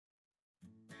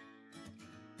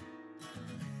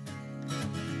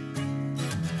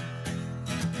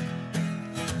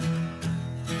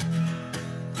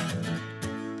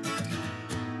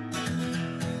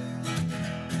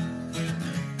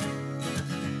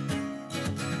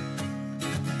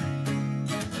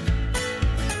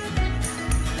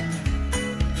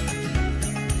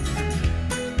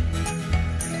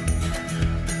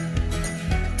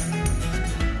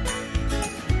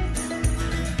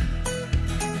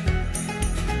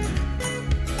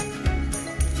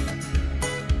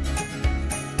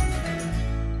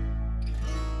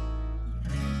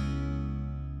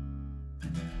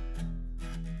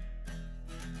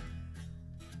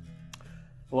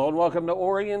Hello and welcome to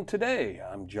Orion Today.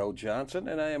 I'm Joe Johnson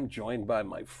and I am joined by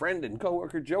my friend and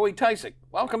coworker Joey Tysick.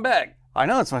 Welcome back. I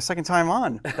know, it's my second time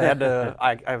on. They had to,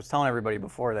 I was telling everybody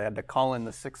before, they had to call in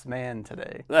the sixth man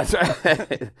today. That's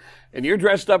right. And you're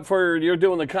dressed up you're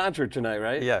doing the concert tonight,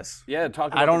 right? Yes. Yeah,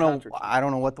 talk about the concert. I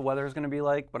don't know what the weather is going to be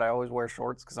like, but I always wear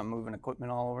shorts because I'm moving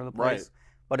equipment all over the place. Right.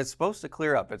 But it's supposed to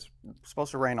clear up. It's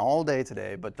supposed to rain all day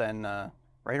today, but then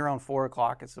right around 4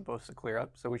 o'clock it's supposed to clear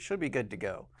up, so we should be good to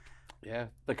go. Yeah,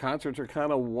 the concerts are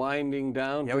kind of winding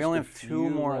down. Yeah, we only have 2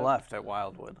 more left at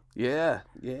Wildwood. Yeah,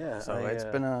 yeah. So it's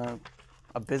been a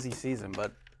busy season,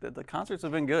 but the concerts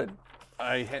have been good.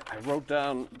 I wrote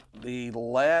down the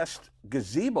last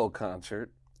gazebo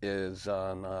concert is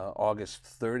on August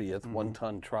 30th, One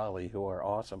Ton Trolley, who are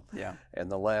awesome. Yeah. And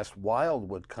the last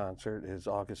Wildwood concert is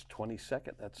August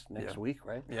 22nd. That's next week,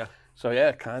 right? Yeah. So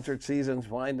yeah, concert season's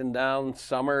winding down.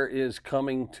 Summer is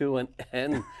coming to an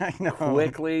end I know.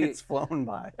 quickly. It's flown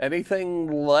by. Anything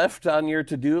left on your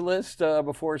to-do list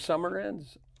before summer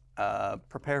ends?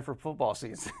 Prepare for football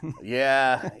season.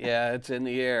 Yeah, it's in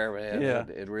the air, man. Yeah.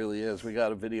 It really is. We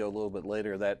got a video a little bit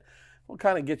later that will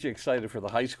kind of get you excited for the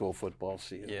high school football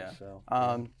season. Yeah.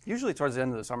 So. Usually towards the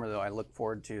end of the summer, though, I look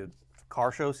forward to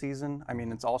car show season. I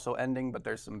mean, it's also ending, but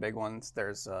there's some big ones.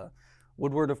 There's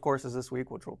Woodward, of course, is this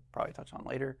week, which we'll probably touch on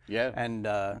later. Yeah. And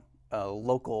a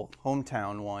local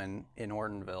hometown one in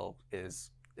Ortonville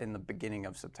is in the beginning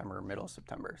of September, middle of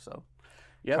September. So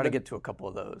try to get to a couple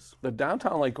of those. The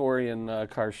Downtown Lake Orion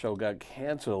car show got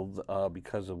canceled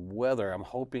because of weather. I'm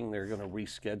hoping they're going to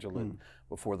reschedule it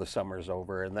before the summer's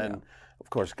over. And then, of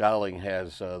course, Gowling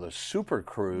has the Super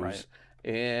Cruise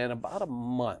in about a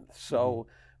month. So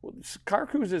car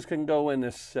cruises can go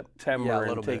into September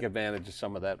and take advantage of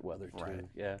some of that weather, too. Right.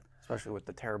 Yeah. Especially with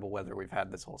the terrible weather we've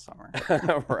had this whole summer.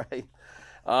 Right.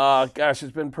 Gosh,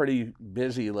 it's been pretty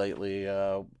busy lately,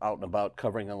 out and about,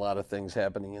 covering a lot of things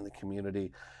happening in the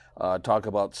community. Talk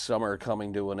about summer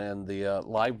coming to an end. The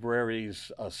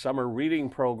library's summer reading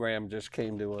program just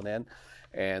came to an end,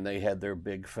 and they had their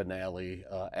big finale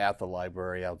at the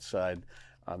library outside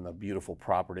on the beautiful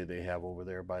property they have over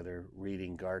there by their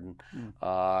reading garden.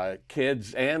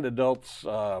 Kids and adults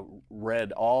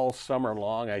read all summer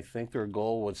long. I think their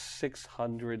goal was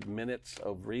 600 minutes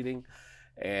of reading.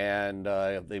 And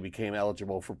they became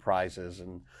eligible for prizes,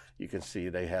 and you can see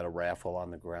they had a raffle on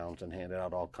the grounds and handed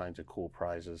out all kinds of cool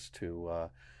prizes to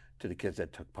the kids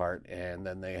that took part. And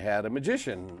then they had a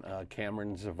magician,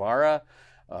 Cameron Zavara,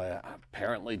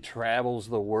 apparently travels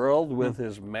the world with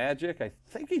his magic. I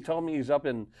think he told me he's up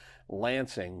in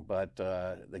Lansing, but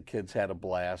the kids had a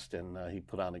blast, and he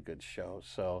put on a good show.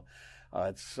 So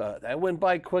that went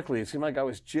by quickly. It seemed like I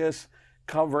was just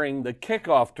covering the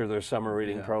kickoff to their summer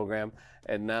reading program,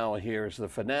 and now here's the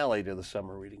finale to the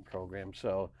summer reading program.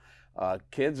 So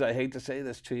kids, I hate to say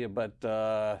this to you,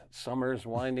 but summer's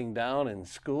winding down and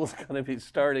school's going to be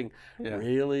starting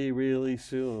really, really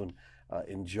soon.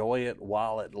 Enjoy it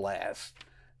while it lasts.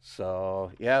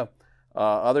 So yeah,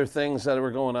 other things that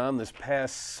were going on this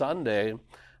past Sunday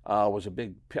was a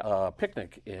big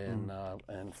picnic in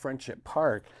Friendship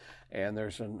Park, and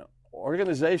there's an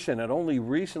organization that only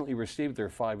recently received their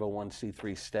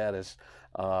 501c3 status.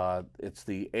 It's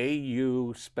the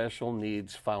AU Special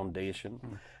Needs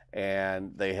Foundation,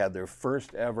 and they had their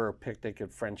first ever picnic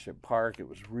at Friendship Park. It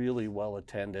was really well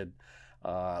attended.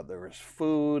 There was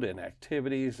food and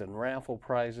activities and raffle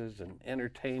prizes and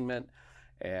entertainment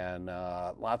and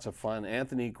lots of fun.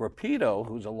 Anthony Grappito,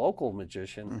 who's a local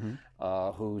magician,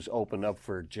 who's opened up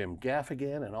for Jim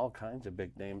Gaffigan and all kinds of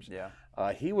big names.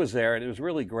 He was there, and it was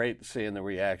really great seeing the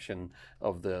reaction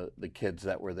of the kids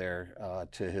that were there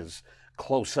to his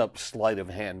close-up sleight of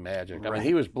hand magic. I mean,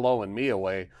 he was blowing me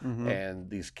away, and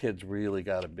these kids really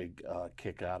got a big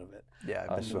kick out of it. Yeah,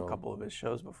 I've been to a couple of his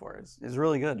shows before. It's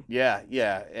really good. Yeah,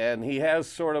 and he has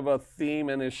sort of a theme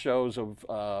in his shows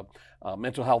of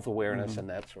mental health awareness and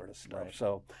that sort of stuff. Right.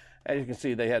 So as you can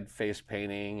see, they had face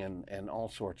painting and all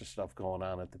sorts of stuff going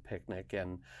on at the picnic.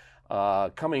 And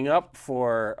coming up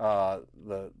for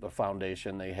the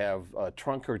foundation, they have a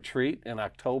trunk or treat in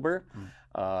October.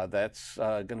 That's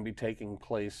going to be taking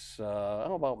place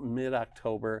about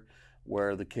mid-October,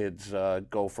 where the kids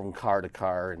go from car to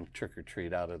car and trick or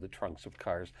treat out of the trunks of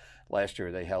cars. Last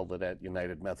year they held it at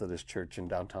United Methodist Church in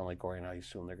downtown Lake Orion. I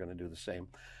assume they're going to do the same.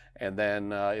 And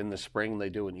then in the spring they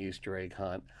do an Easter egg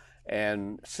hunt.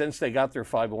 And since they got their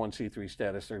 501c3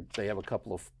 status, they have a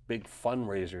couple of big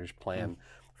fundraisers planned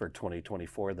for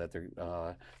 2024 that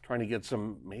they're trying to get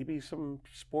maybe some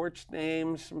sports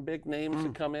names, some big names to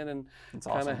come in and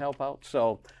kind of help out.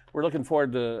 So we're looking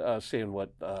forward to seeing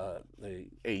what the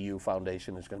AU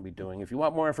Foundation is going to be doing. If you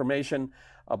want more information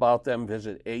about them,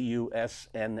 visit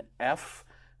AUSNF.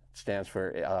 Stands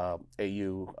for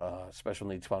AU Special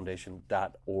Needs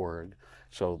Foundation.org.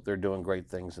 So they're doing great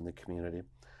things in the community.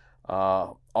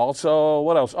 Also,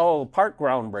 what else? Oh, park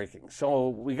groundbreaking. So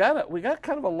we got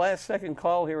kind of a last second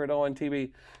call here at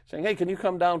ONTV saying, hey, can you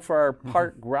come down for our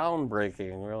park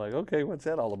groundbreaking? And we're like, okay, what's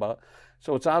that all about?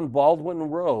 So it's on Baldwin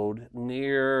Road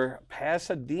near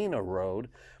Pasadena Road,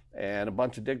 and a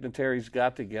bunch of dignitaries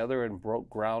got together and broke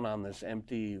ground on this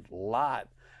empty lot.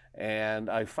 And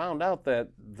I found out that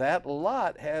that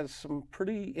lot has some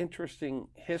pretty interesting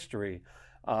history.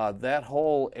 That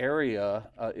whole area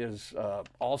is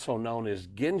also known as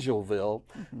Gingellville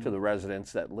to the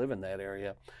residents that live in that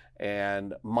area.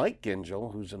 And Mike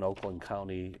Gingell, who's an Oakland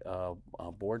County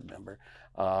board member,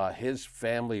 his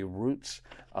family roots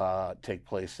take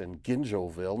place in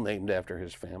Gingellville, named after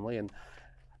his family. And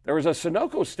there was a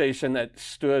Sunoco station that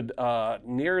stood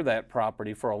near that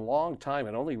property for a long time.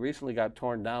 It only recently got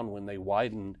torn down when they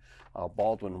widened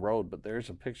Baldwin Road, but there's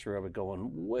a picture of it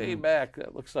going way back.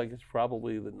 That looks like it's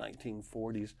probably the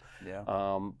 1940s. Yeah.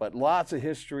 But lots of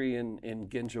history in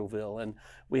Gingellville. And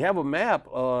we have a map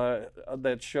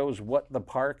that shows what the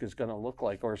park is going to look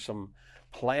like, or some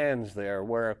plans there,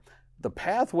 where the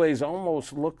pathways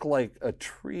almost look like a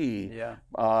tree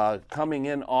coming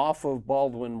in off of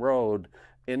Baldwin Road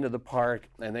into the park,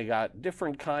 and they got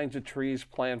different kinds of trees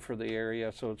planned for the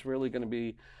area, so it's really going to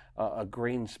be a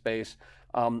green space.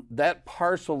 That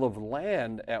parcel of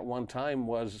land at one time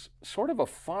was sort of a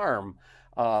farm.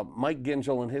 Mike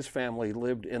Gingell and his family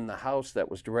lived in the house that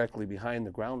was directly behind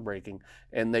the groundbreaking,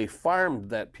 and they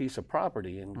farmed that piece of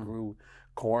property and grew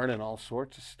corn and all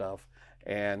sorts of stuff.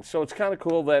 And so it's kind of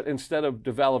cool that instead of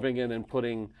developing it and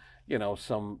putting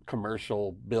some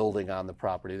commercial building on the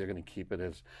property, they're going to keep it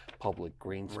as public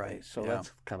green space. Right. So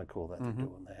that's kind of cool that they're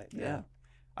doing that. Yeah.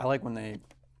 I like when they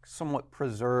somewhat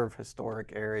preserve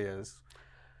historic areas.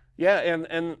 Yeah,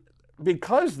 and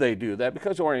because they do that,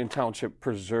 because Orion Township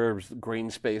preserves green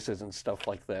spaces and stuff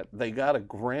like that, they got a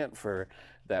grant for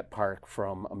that park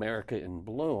from America in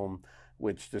Bloom,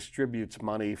 which distributes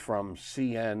money from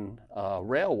CN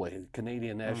Railway,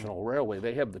 Canadian National Railway.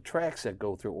 They have the tracks that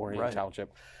go through Orion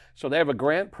Township. So they have a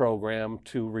grant program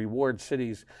to reward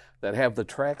cities that have the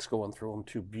tracks going through them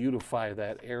to beautify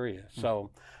that area. So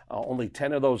only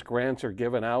 10 of those grants are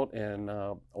given out, and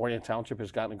Orion Township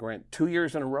has gotten a grant 2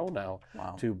 years in a row now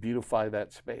to beautify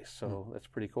that space. So that's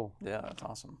pretty cool. Yeah, that's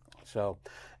awesome. So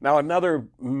now another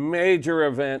major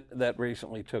event that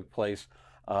recently took place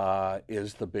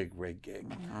is the Big Rig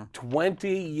Gig.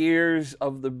 20 years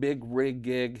of the Big Rig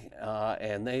Gig,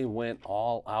 and they went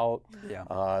all out.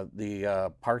 Yeah.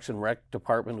 The Parks and Rec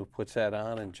department who puts that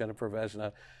on, and Jennifer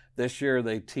Vesna, this year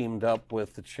they teamed up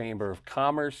with the Chamber of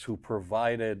Commerce, who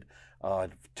provided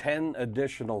 10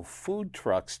 additional food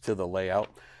trucks to the layout.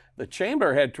 The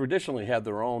Chamber had traditionally had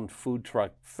their own food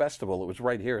truck festival. It was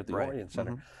right here at the Orion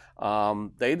Center.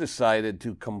 They decided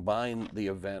to combine the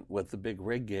event with the Big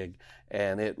Rig Gig,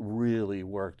 and it really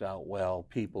worked out well.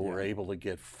 People were able to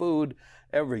get food.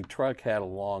 Every truck had a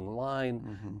long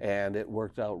line, and it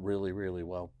worked out really, really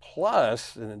well.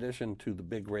 Plus, in addition to the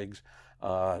big rigs,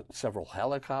 several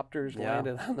helicopters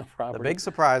landed on the property. The big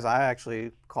surprise I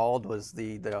actually called was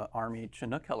the Army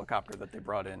Chinook helicopter that they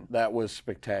brought in. That was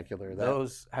spectacular.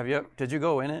 Did you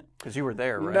go in it? Because you were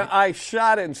there, right? No, I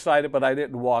shot inside it, but I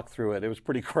didn't walk through it. It was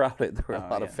pretty crowded. There were a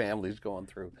lot of families going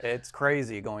through. It's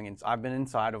crazy going in. I've been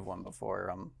inside of one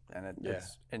before, and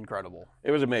it's incredible.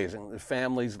 It was amazing. The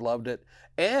families loved it.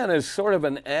 And as sort of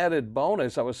an added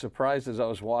bonus, I was surprised as I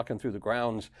was walking through the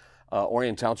grounds.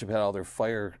 Orion Township had all their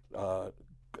fire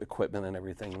equipment and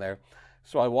everything there.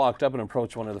 So I walked up and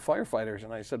approached one of the firefighters,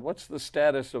 and I said, what's the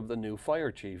status of the new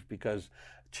fire chief? Because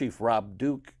Chief Rob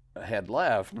Duke had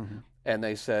left, and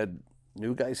they said,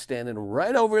 new guy's standing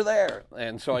right over there.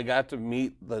 And so I got to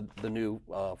meet the new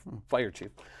fire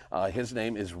chief. His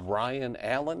name is Ryan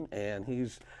Allen, and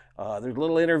there's a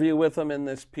little interview with him in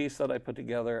this piece that I put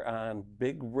together on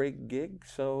Big Rig Gig,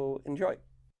 so enjoy.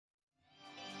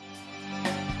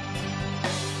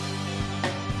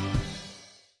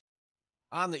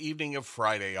 On the evening of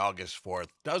Friday, August 4th,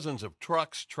 dozens of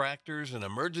trucks, tractors, and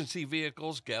emergency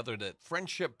vehicles gathered at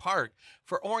Friendship Park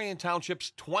for Orion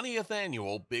Township's 20th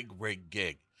annual Big Rig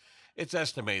Gig. It's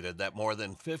estimated that more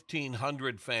than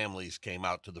 1,500 families came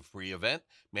out to the free event,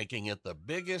 making it the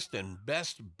biggest and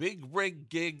best Big Rig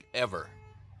Gig ever.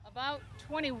 About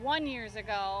 21 years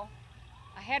ago,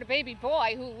 I had a baby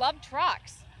boy who loved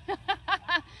trucks.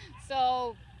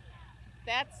 So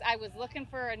I was looking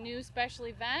for a new special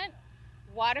event.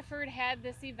 Waterford had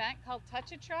this event called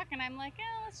Touch a Truck, and I'm like,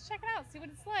 let's check it out, see what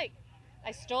it's like.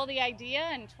 I stole the idea,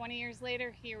 and 20 years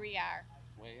later, here we are.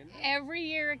 Every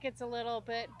year it gets a little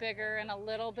bit bigger and a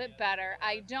little bit better.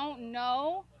 I don't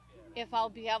know if I'll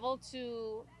be able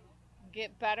to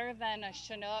get better than a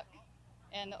Chinook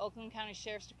and the Oakland County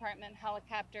Sheriff's Department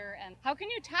helicopter. And how can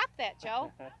you top that,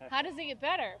 Joe? How does it get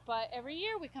better? But every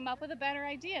year we come up with a better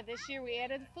idea. This year we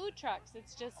added food trucks.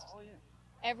 It's just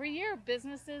every year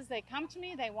businesses, they come to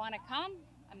me, they want to come.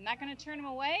 I'm not going to turn them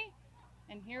away.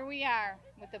 And here we are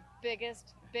with the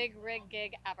biggest big rig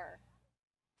gig ever.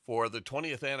 For the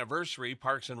 20th anniversary,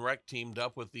 Parks and Rec teamed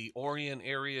up with the Orion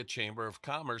Area Chamber of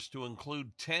Commerce to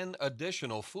include 10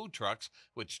 additional food trucks,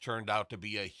 which turned out to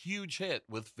be a huge hit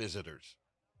with visitors.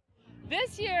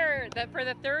 This year, for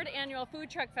the 3rd annual Food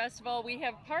Truck Festival, we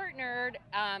have partnered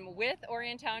with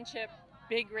Orion Township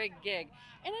Big Rig Gig,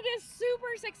 and it is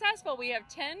super successful. We have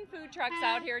 10 food trucks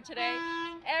out here today.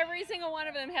 Every single one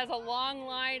of them has a long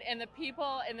line, and the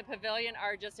people in the pavilion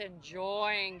are just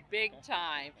enjoying big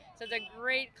time. So it's a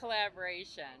great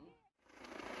collaboration.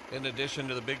 In addition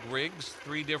to the big rigs,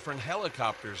 3 different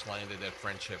helicopters landed at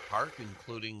Friendship Park,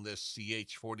 including the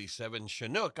CH-47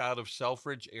 Chinook out of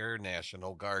Selfridge Air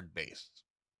National Guard Base.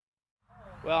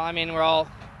 Well, I mean,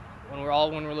 when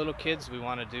we're little kids, we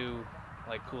want to do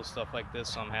like cool stuff like this.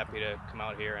 So I'm happy to come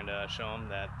out here and show them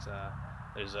that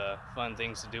there's fun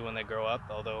things to do when they grow up.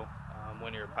 Although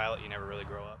when you're a pilot, you never really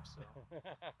grow up. So.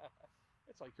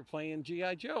 It's like you're playing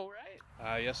G.I. Joe,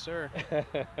 right? Yes, sir.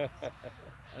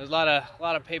 There's a lot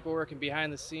of paperwork and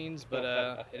behind the scenes,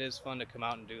 but it is fun to come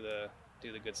out and do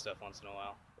the good stuff once in a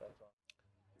while.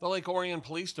 The Lake Orion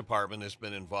Police Department has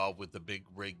been involved with the Big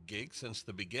Rig Gig since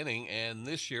the beginning, and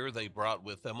this year they brought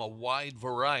with them a wide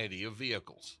variety of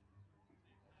vehicles.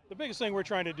 The biggest thing we're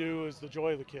trying to do is the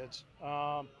joy of the kids.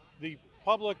 The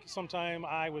public, sometime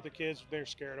with the kids, they're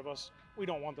scared of us. We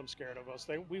don't want them scared of us.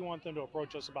 We want them to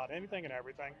approach us about anything and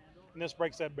everything. And this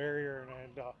breaks that barrier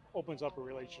and opens up a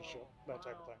relationship, that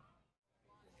type of thing.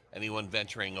 Anyone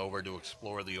venturing over to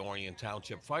explore the Orion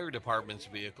Township Fire Department's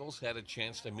vehicles had a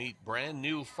chance to meet brand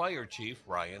new Fire Chief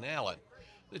Ryan Allen.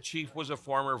 The chief was a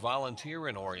former volunteer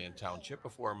in Orion Township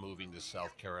before moving to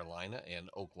South Carolina and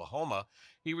Oklahoma.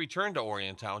 He returned to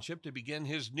Orion Township to begin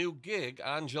his new gig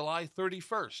on July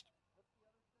 31st.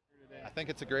 I think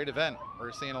it's a great event.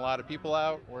 We're seeing a lot of people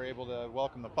out. We're able to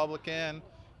welcome the public in,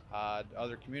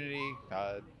 other community,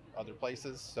 other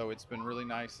places. So it's been really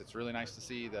nice. It's really nice to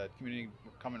see the community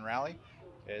come and rally.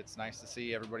 It's nice to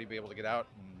see everybody be able to get out,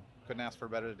 and couldn't ask for a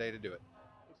better day to do it.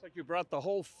 Looks like you brought the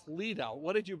whole fleet out.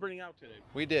 What did you bring out today?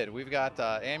 We did. We've got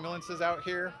ambulances out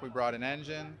here. We brought an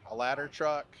engine, a ladder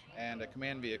truck, and a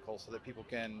command vehicle so that people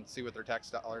can see what their tax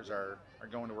dollars are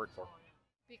going to work for.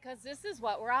 Because this is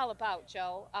what we're all about,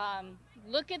 Joe.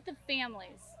 Look at the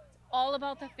families. It's all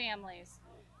about the families.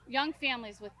 Young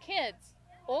families with kids,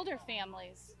 older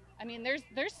families. I mean,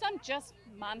 there's some just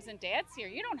moms and dads here.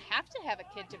 You don't have to have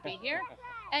a kid to be here.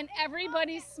 And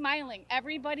everybody's smiling.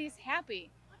 Everybody's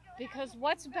happy. Because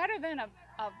what's better than a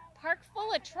park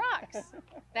full of trucks?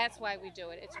 That's why we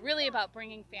do it. It's really about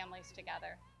bringing families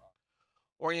together.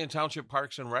 Orion Township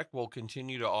Parks and Rec will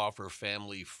continue to offer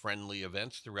family-friendly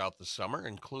events throughout the summer,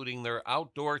 including their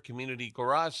outdoor community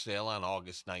garage sale on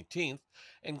August 19th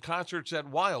and concerts at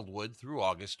Wildwood through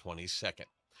August 22nd.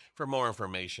 For more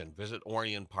information, visit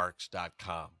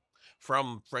orionparks.com.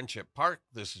 From Friendship Park,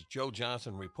 this is Joe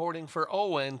Johnson reporting for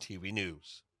ON TV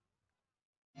News.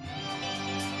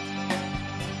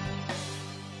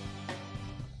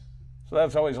 So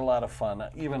that's always a lot of fun.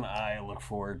 Even I look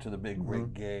forward to the Big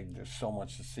Rig Gig. There's so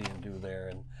much to see and do there,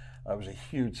 and it was a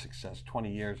huge success,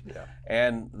 20 years. Yeah.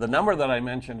 And the number that I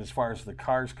mentioned as far as the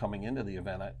cars coming into the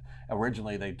event,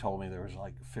 originally they told me there was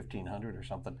like 1,500 or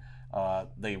something.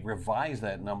 They revised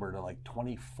that number to like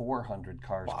 2,400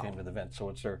 cars came to the event. So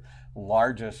it's their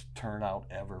largest turnout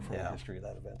ever for the history of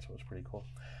that event. So it's pretty cool.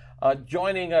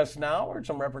 Joining us now are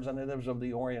some representatives of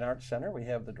the Orion Art Center. We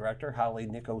have the director, Holly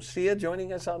Nicosia,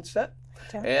 joining us on set.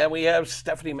 Sure. And we have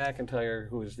Stephanie McIntyre,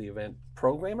 who is the event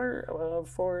programmer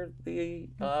for the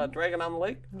Dragon on the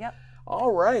Lake. Yep.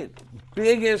 All right.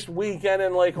 Biggest weekend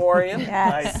in Lake Orion,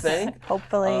 I think.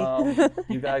 Hopefully.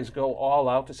 You guys go all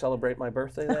out to celebrate my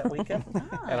birthday that weekend,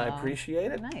 and I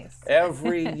appreciate it. Nice.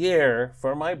 Every year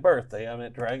for my birthday, I'm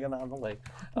at Dragon on the Lake.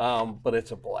 But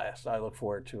it's a blast. I look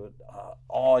forward to it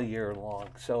all year long.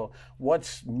 So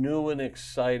what's new and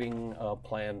exciting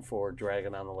planned for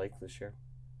Dragon on the Lake this year?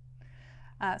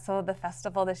 So the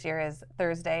festival this year is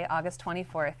Thursday, August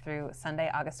 24th through Sunday,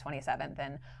 August 27th.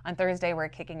 And on Thursday, we're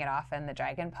kicking it off in the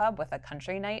Dragon Pub with a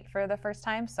country night for the first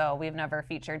time. So we've never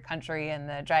featured country in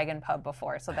the Dragon Pub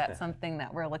before. So that's something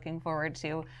that we're looking forward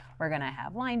to. We're going to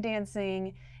have line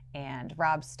dancing and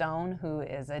Rob Stone, who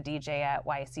is a DJ at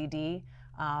YCD.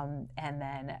 And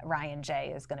then Ryan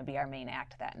J is going to be our main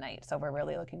act that night. So we're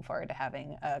really looking forward to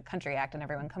having a country act and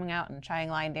everyone coming out and trying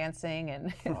line dancing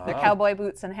and their cowboy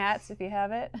boots and hats if you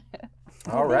have it.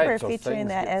 All right. We're so featuring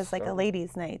that as started. like a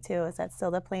ladies' night too. Is that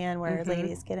still the plan where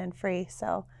ladies get in free?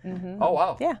 So. Oh,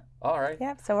 wow. Yeah. All right.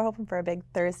 Yeah. So we're hoping for a big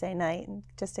Thursday night and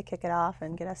just to kick it off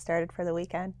and get us started for the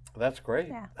weekend. That's great.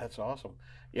 Yeah. That's awesome.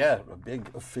 Yeah, a big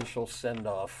official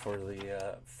send-off for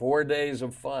the 4 days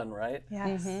of fun, right?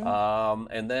 Yes.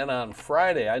 And then on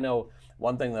Friday, I know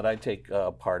one thing that I take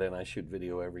part in, I shoot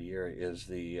video every year, is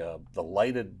the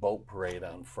lighted boat parade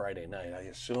on Friday night. I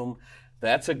assume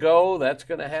that's a go, that's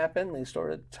going to happen. They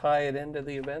sort of tie it into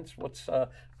the events. What's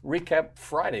recap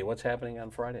Friday, what's happening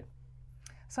on Friday?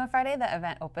 So on Friday, the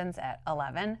event opens at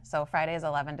 11. So Friday is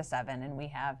 11 to 7, and we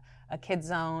have a kids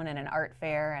zone and an art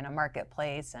fair and a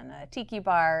marketplace and a tiki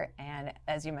bar, and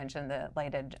as you mentioned, the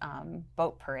lighted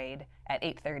boat parade at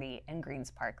 8:30 in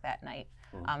Greens Park that night.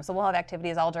 So we'll have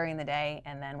activities all during the day,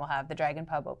 and then we'll have the Dragon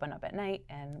Pub open up at night,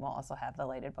 and we'll also have the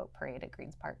lighted boat parade at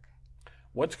Greens Park.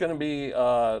 What's going to be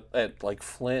at like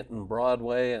Flint and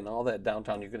Broadway and all that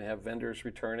downtown? You're going to have vendors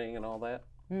returning and all that?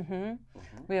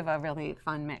 We have a really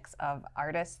fun mix of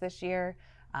artists this year,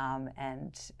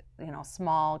 and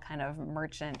small kind of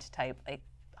merchant type like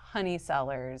honey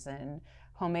sellers and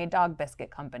homemade dog biscuit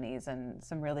companies and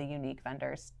some really unique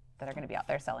vendors that are going to be out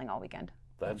there selling all weekend.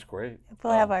 That's great.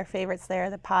 We'll have our favorites there,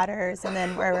 the Potters, and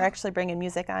then we're actually bringing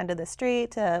music onto the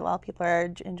street while people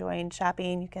are enjoying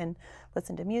shopping. You can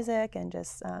listen to music and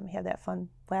just have that fun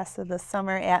last of the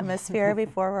summer atmosphere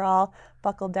before we're all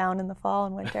buckled down in the fall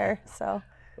and winter. So.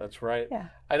 That's right. Yeah.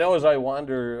 I know as I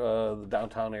wander the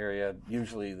downtown area,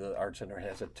 usually the Art Center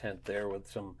has a tent there with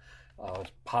some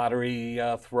pottery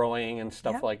throwing and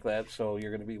stuff like that, so you're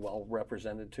going to be well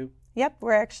represented too? Yep,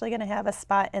 we're actually going to have a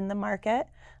spot in the market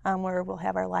where we'll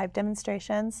have our live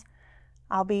demonstrations.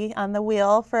 I'll be on the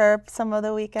wheel for some of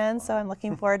the weekends, so I'm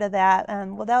looking forward to that.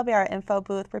 That'll be our info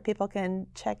booth where people can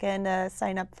check in to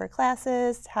sign up for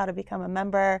classes, how to become a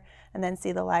member, and then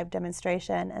see the live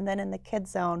demonstration. And then in the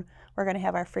kids zone, we're going to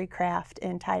have our free craft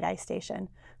and tie-dye station.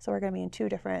 So we're going to be in 2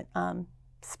 different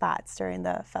spots during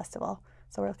the festival.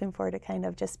 So we're looking forward to kind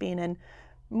of just being in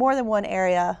more than one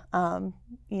area.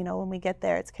 When we get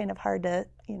there, it's kind of hard to,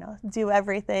 do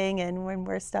everything, and when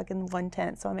we're stuck in one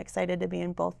tent. So I'm excited to be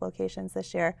in both locations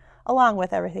this year, along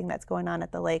with everything that's going on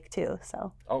at the lake too.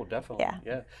 So. Oh, definitely.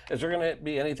 Yeah. Is there going to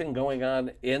be anything going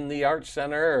on in the Art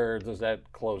Center, or does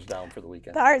that close down for the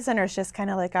weekend? The Art Center is just kind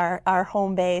of like our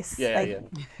home base. Yeah.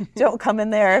 Don't come in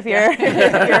there if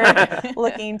you're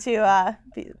looking to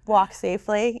walk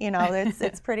safely.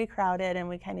 It's pretty crowded, and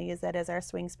we kind of use that as our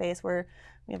swing space where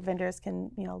vendors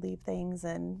can leave things,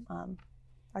 and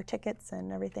our tickets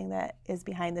and everything that is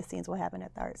behind the scenes will happen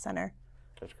at the Art Center.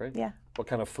 That's great. Yeah. What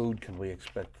kind of food can we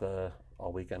expect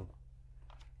all weekend?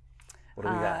 What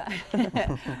do we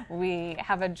got? We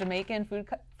have a Jamaican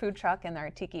food truck in our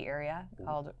tiki area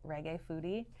called Reggae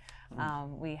Foodie.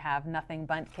 We have nothing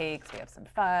bundt cakes, we have some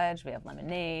fudge, we have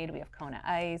lemonade, we have Kona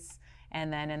Ice,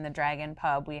 and then in the Dragon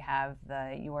Pub we have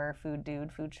the Your Food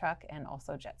Dude food truck and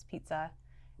also Jet's Pizza.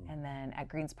 And then at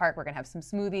Greens Park, we're going to have some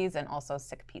smoothies and also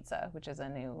Sick Pizza, which is a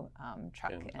new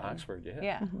truck in Oxford,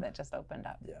 that just opened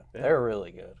up. Yeah, they're really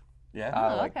good. Yeah.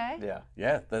 Oh, okay.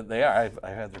 Yeah, they are. I've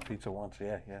had their pizza once.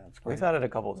 Yeah, it's great. We've had it a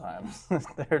couple times.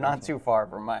 They're not too far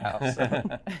from my house, so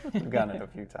we've gotten it a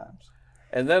few times.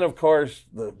 And then, of course,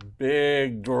 the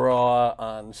big draw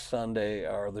on Sunday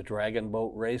are the dragon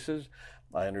boat races.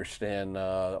 I understand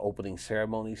opening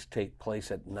ceremonies take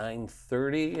place at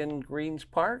 9:30 in Greens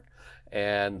Park,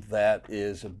 and that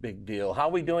is a big deal. How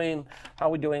are we doing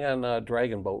on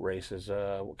dragon boat races?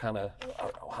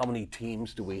 How many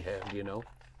teams do we have? Do you know?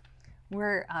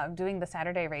 We're doing the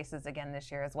Saturday races again this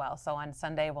year as well. So on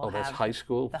Sunday we'll have that's high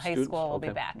school. The high school will be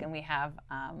back, and we have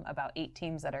about 8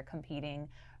 teams that are competing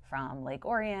from Lake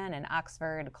Orion and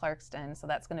Oxford, Clarkston. So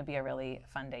that's going to be a really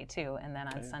fun day too. And then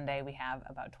on Sunday we have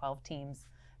about 12 teams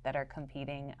that are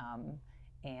competing.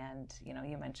 And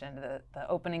you mentioned the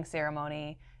opening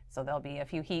ceremony. So there'll be a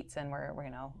few heats, and we're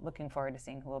looking forward to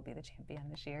seeing who will be the champion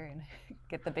this year and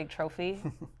get the big trophy.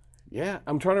 Yeah,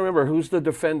 I'm trying to remember who's the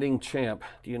defending champ.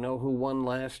 Do you know who won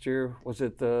last year? Was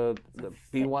it the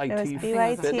BYT? It was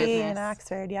BYT in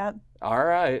Oxford. Yep. All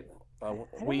right.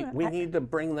 We need to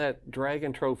bring that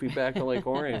dragon trophy back to Lake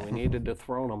Orion. We need to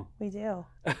dethrone them. We do.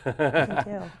 We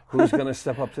do. Who's going to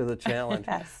step up to the challenge?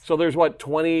 Yes. So there's what,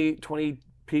 20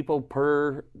 people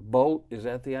per boat? Is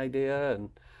that the idea? And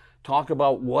talk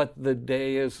about what the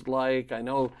day is like. I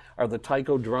know, are the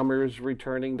taiko drummers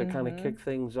returning to kind of kick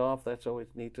things off? That's always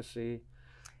neat to see.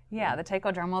 Yeah, the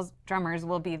taiko drummers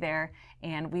will be there,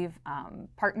 and we've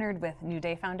partnered with New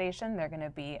Day Foundation. They're going to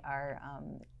be our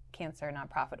cancer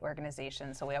nonprofit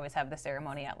organization, so we always have the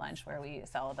ceremony at lunch where we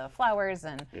sell the flowers,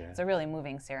 and it's a really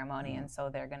moving ceremony, and so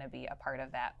they're going to be a part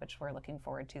of that, which we're looking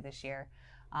forward to this year.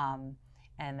 And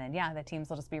then, the teams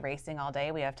will just be racing all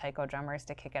day. We have taiko drummers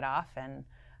to kick it off, and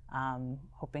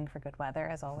hoping for good weather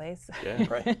as always. Yeah,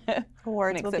 right.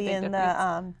 Awards will be in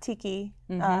the Tiki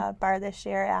bar this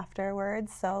year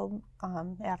afterwards. So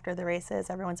after the races,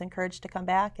 everyone's encouraged to come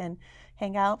back and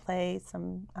hang out, play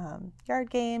some yard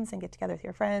games, and get together with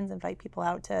your friends. Invite people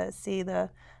out to see the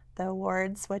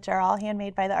awards, which are all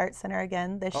handmade by the Art Center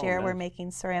again. This year we're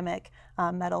making ceramic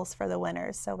medals for the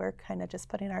winners. So we're kind of just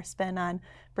putting our spin on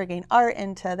bringing art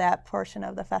into that portion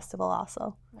of the festival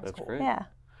also. That's cool. Great. Yeah.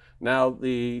 Now,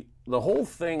 the whole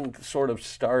thing sort of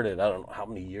started, I don't know how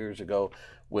many years ago,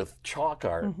 with chalk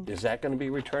art. Is that going to be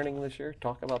returning this year?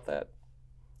 Talk about that.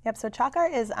 Yep, so chalk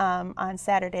art is on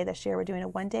Saturday this year. We're doing a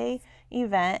one-day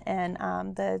event, and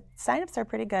the signups are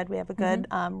pretty good. We have a good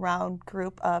round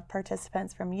group of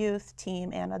participants from youth,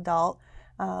 team, and adult.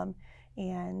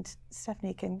 And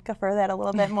Stephanie can go further that a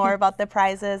little bit more about the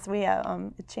prizes. We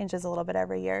it changes a little bit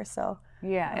every year, so.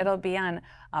 Yeah, it'll be on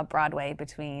Broadway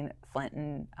between Flint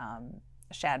and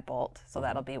Shadbolt, so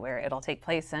that'll be where it'll take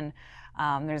place. And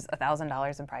there's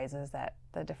 $1,000 in prizes that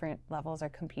the different levels are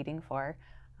competing for.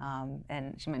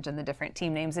 And she mentioned the different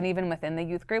team names, and even within the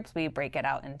youth groups, we break it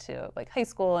out into like high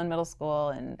school and middle school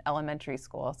and elementary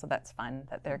school. So that's fun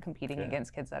that they're competing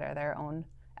against kids that are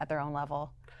at their own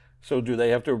level. So do they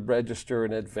have to register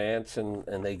in advance,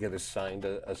 and they get assigned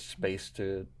a space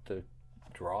to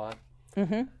draw?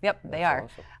 Yep, they are.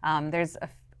 Awesome. There's,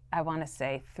 I want to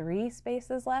say 3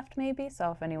 spaces left maybe,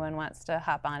 so if anyone wants to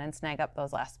hop on and snag up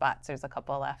those last spots, there's a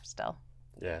couple left still.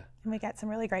 Yeah. And we got some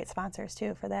really great sponsors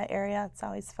too for that area. It's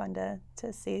always fun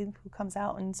to see who comes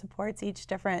out and supports each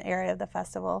different area of the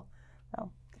festival.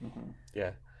 So.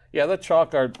 Yeah, the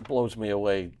chalk art blows me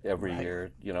away every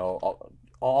year, you know,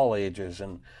 all ages,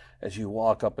 and as you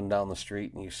walk up and down the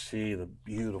street and you see the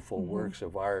beautiful works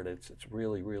of art, it's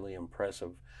really, really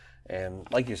impressive. And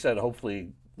like you said,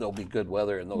 hopefully there'll be good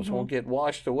weather and those won't get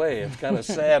washed away. It's kind of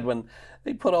sad when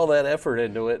they put all that effort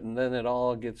into it and then it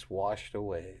all gets washed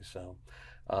away. So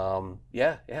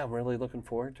yeah, I'm really looking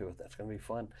forward to it. That's going to be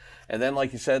fun. And then,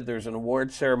 like you said, there's an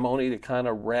award ceremony to kind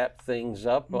of wrap things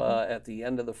up at the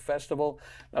end of the festival.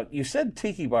 Now, you said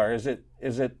Tiki Bar. Is it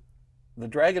the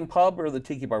Dragon Pub or the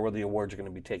Tiki Bar where the awards are going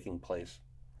to be taking place?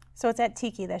 So it's at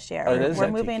Tiki this year. Oh, it is We're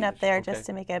at moving Tiki up this there year. just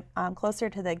to make it closer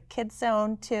to the kids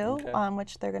zone too,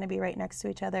 which they're going to be right next to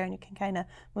each other, and you can kind of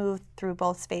move through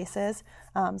both spaces.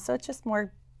 So it's just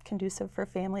more conducive for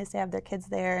families to have their kids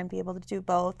there and be able to do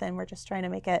both. And we're just trying to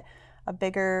make it a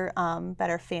bigger,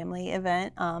 better family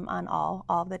event on all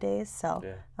of the days. So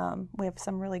we have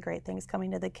some really great things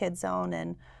coming to the kids zone,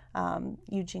 and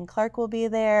Eugene Clark will be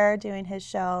there doing his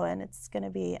show, and it's going to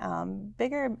be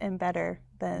bigger and better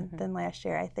than last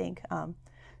year, I think.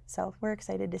 So we're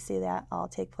excited to see that all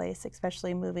take place,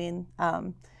 especially moving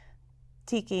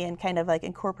Tiki and kind of like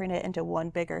incorporating it into one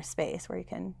bigger space where you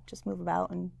can just move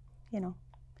about and,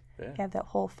 have that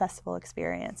whole festival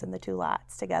experience and the 2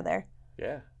 lots together.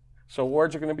 Yeah. So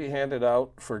awards are going to be handed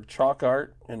out for chalk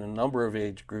art in a number of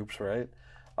age groups, right?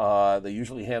 They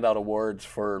usually hand out awards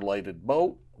for lighted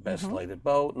boat, best lighted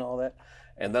boat, and all that.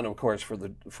 And then, of course, for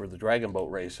the dragon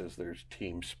boat races, there's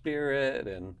team spirit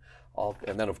and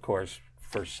then, of course,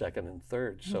 first, second, and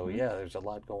third. So yeah, there's a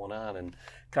lot going on, and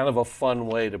kind of a fun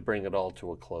way to bring it all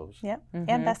to a close. Yep,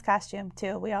 and best costume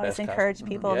too. We always encourage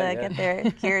people to get their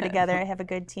gear together and have a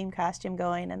good team costume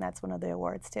going, and that's one of the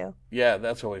awards too. Yeah,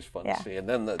 that's always fun to see. And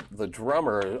then the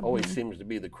drummer always seems to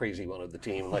be the crazy one of the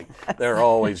team. Like they're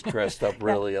always dressed up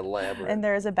really elaborate. And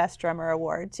there is a best drummer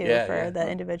award too for the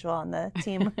individual on the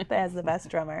team that has the best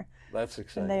drummer. That's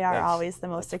exciting. And they are always the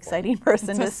most exciting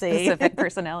person to see. Specific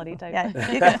personality type.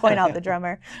 Yeah, you can point out the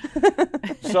drummer.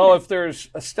 So if there's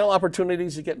still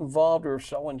opportunities to get involved, or if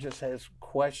someone just has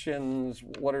questions,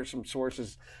 what are some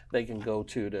sources they can go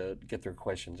to get their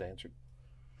questions answered?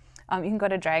 You can go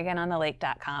to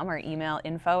dragononthelake.com or email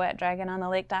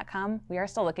info@dragononthelake.com. We are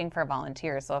still looking for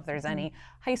volunteers, so if there's any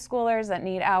high schoolers that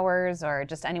need hours or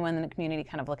just anyone in the community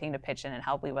kind of looking to pitch in and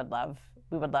help, we would love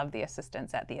we would love the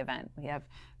assistance at the event. We have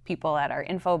people at our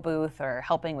info booth or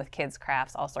helping with kids'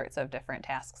 crafts, all sorts of different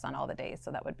tasks on all the days,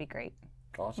 so that would be great.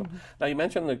 Awesome. Now, you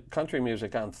mentioned the country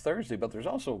music on Thursday, but there's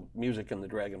also music in the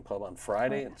Dragon Pub on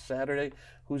Friday and Saturday.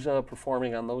 Who's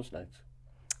performing on those nights?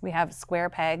 We have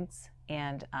Square Pegs,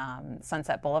 and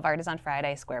Sunset Boulevard is on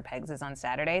Friday. Square Pegs is on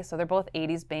Saturday. So they're both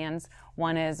 80s bands.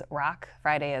 One is rock.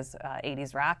 Friday is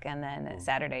 80s rock, and then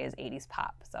Saturday is 80s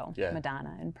pop. So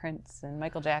Madonna and Prince and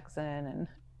Michael Jackson and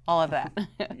all of that.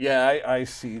 Yeah, I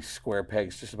see Square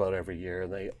Pegs just about every year.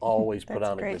 They always put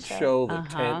on a good show. The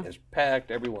tent is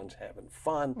packed. Everyone's having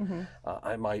fun.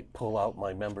 I might pull out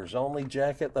my members only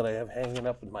jacket that I have hanging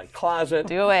up in my closet.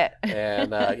 Do it.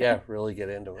 And yeah, really get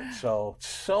into it.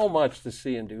 So much to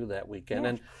see and do that weekend.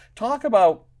 And talk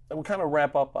about, we'll kind of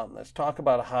wrap up on this. Talk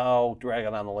about how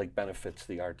Dragon on the Lake benefits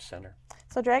the Arts Center.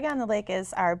 So Dragon on the Lake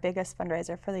is our biggest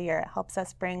fundraiser for the year. It helps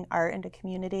us bring art into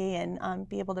community and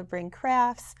be able to bring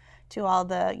crafts to all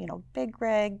the big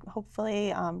rig,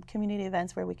 hopefully community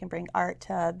events where we can bring art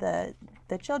to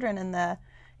the children in the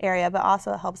area, but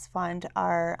also it helps fund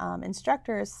our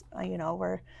instructors.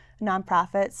 We're a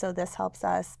nonprofit, so this helps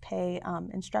us pay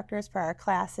instructors for our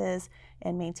classes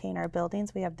and maintain our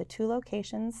buildings. We have the 2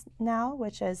 locations now,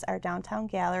 which is our downtown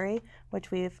gallery,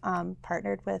 which we've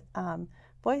partnered with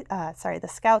the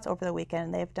Scouts over the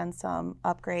weekend. They've done some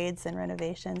upgrades and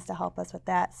renovations to help us with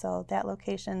that. So that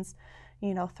location's,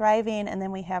 thriving. And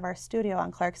then we have our studio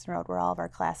on Clarkson Road where all of our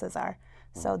classes are.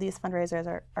 So these fundraisers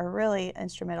are really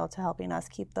instrumental to helping us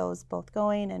keep those both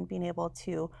going and being able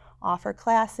to offer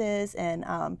classes and,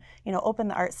 open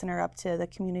the Art Center up to the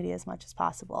community as much as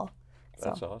possible.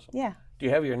 That's awesome. Yeah. Do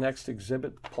you have your next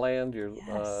exhibit planned, or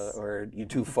are you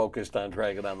too focused on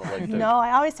Dragon on the Lake? No,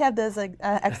 I always have those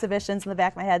exhibitions in the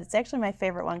back of my head. It's actually my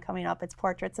favorite one coming up. It's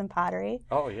Portraits and Pottery.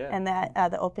 Oh, yeah. And that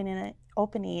the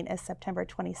opening is September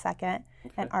 22nd,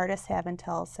 and artists have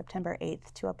until September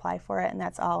 8th to apply for it, and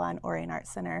that's all on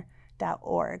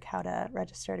OrionArtCenter.org, how to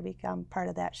register to become part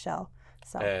of that show.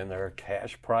 So. And there are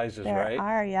cash prizes, right? There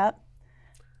are, yep.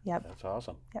 That's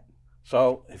awesome. Yep.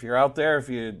 So if you're out there, if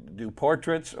you do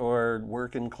portraits or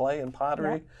work in clay and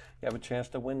pottery, you have a chance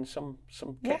to win some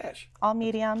cash. All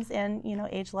mediums and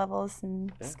age levels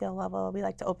and skill level. We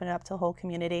like to open it up to the whole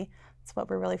community. That's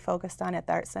what we're really focused on at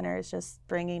the Art Center, is just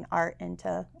bringing art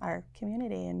into our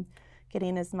community and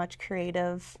getting as much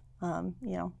creative,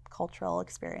 cultural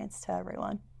experience to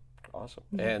everyone. Awesome.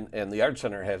 And the Art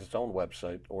Center has its own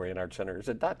website, Orion Art Center. Is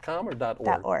it .com or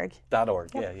 .org? .org. .org,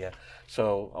 yeah.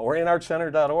 So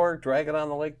OrionArtCenter.org,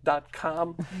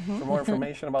 DragonOnTheLake.com for more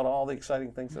information about all the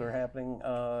exciting things that are happening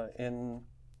in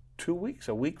 2 weeks,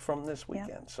 a week from this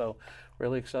weekend. So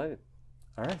really excited.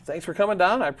 All right, thanks for coming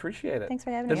down. I appreciate it. Thanks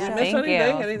for having me. Did we miss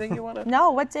anything? Anything you want to?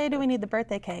 No. What day do we need the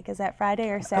birthday cake? Is that Friday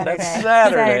or Saturday? That's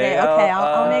Saturday. Okay,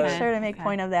 I'll make sure to make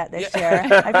point of that this year.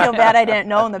 I feel bad I didn't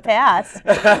know in the past.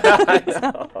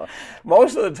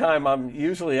 Most of the time, I'm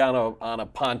usually on a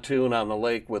pontoon on the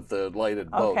lake with the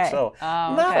lighted boat, so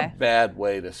not a bad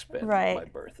way to spend my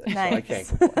birthday. Nice. So I can't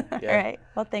complain. All right.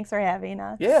 Well, thanks for having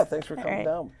us. Yeah, thanks for coming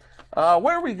down.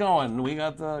 Where are we going? We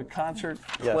got the concert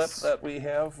clip that we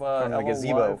have from the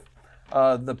gazebo.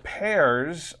 The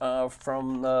Pears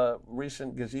from the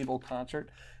recent gazebo concert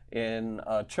in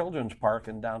Children's Park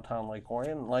in downtown Lake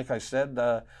Orion. Like I said,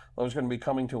 those are going to be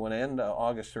coming to an end.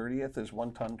 August 30th is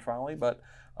One Ton Trolley, but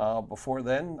before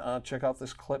then, check out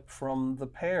this clip from the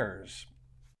Pears.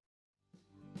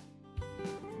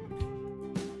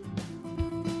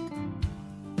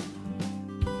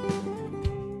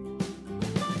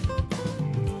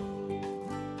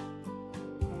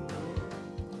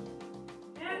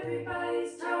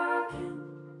 Everybody's talking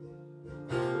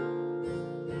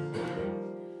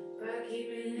about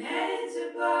keeping heads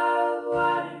above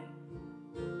water.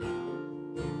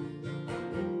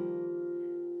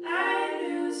 I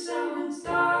knew someone's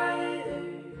daughter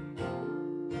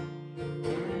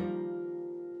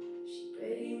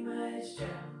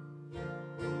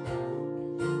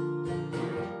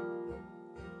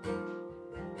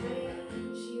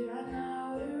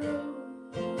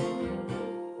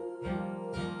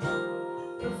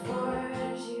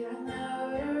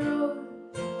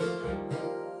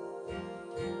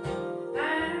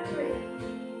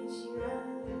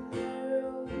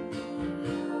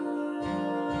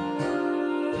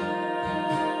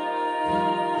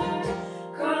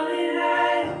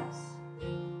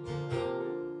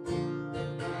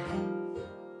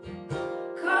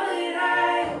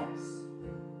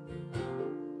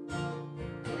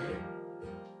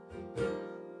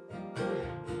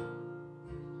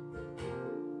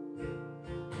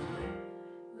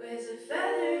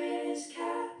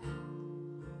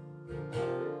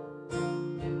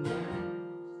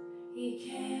he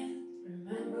can't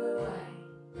remember why.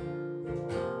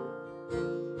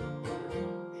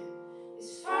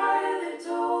 His father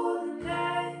told him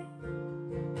that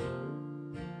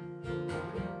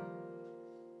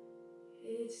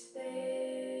it's there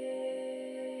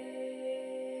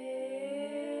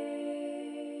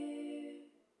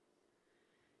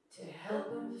to help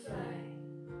him fly.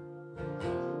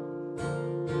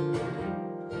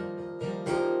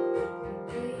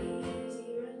 Crazy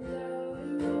runs out the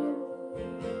road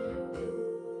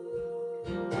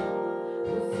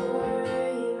before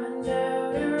he runs out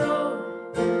the road.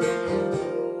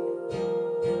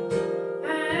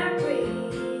 I'm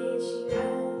crazy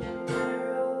runs out the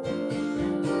road.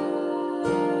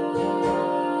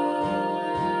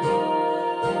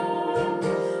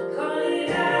 Call it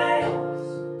idols.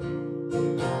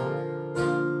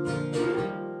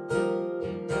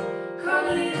 Call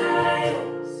it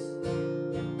idols.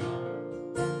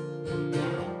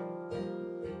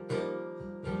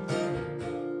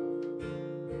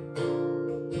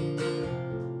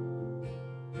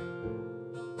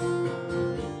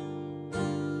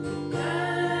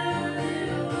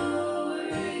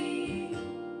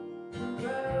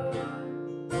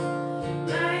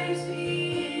 Life's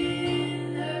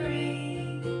been a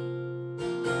ring.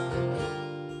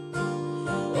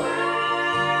 Why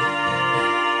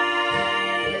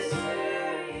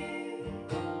stay?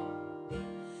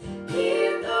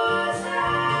 Keep those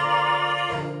eyes.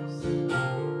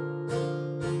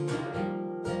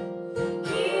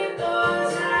 Keep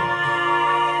those eyes.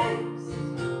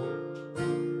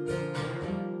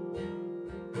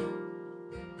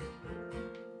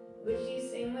 Would you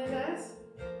sing with us?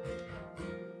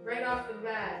 Right off the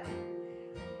bat.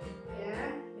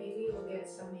 Yeah? Maybe we'll get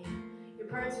some in. Your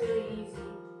part's really easy.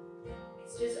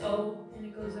 It's just O and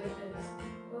it goes like this.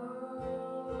 Oh.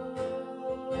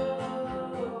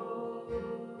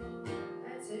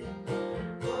 That's it.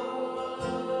 Oh.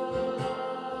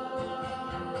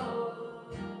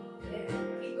 Yeah,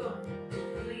 keep going.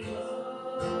 Please.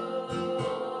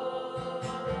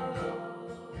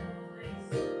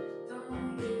 Nice. Don't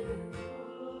you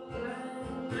run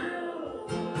out.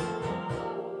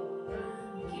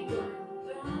 Keep going.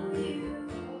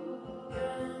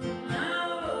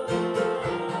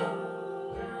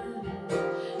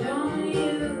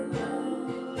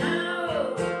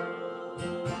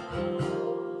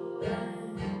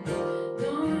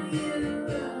 Don't you run out. Don't you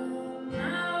run out. Don't you run out.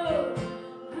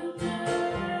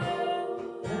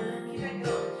 Keep it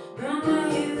going.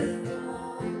 Don't you run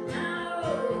out.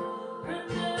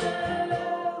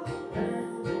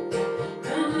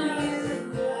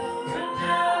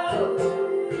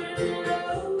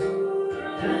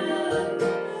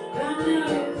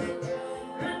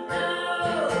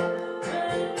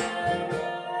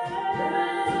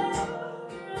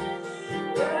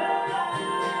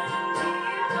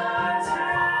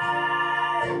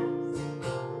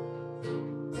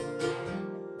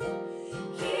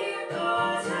 Keep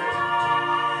those eyes.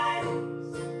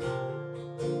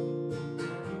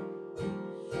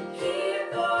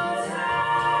 Keep those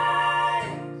eyes.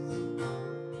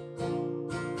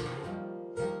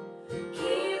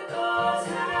 Keep those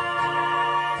eyes.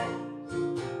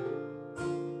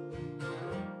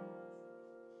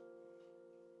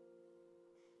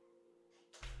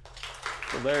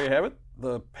 So there you have it.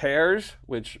 The Pears,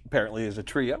 which apparently is a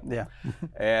trio. Yeah.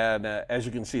 And as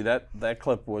you can see, that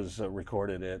clip was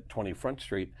recorded at 20 Front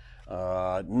Street.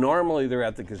 Normally they're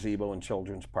at the gazebo in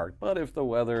Children's Park, but if the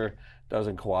weather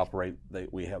doesn't cooperate,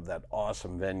 we have that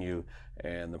awesome venue,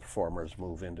 and the performers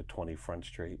move into 20 Front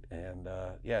Street. And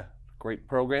yeah, great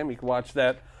program. You can watch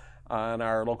that on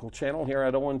our local channel here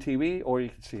at OAA TV, or you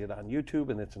can see it on YouTube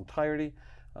in its entirety.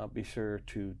 Be sure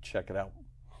to check it out.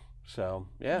 So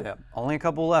yeah. Yeah. Only a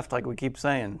couple left, like we keep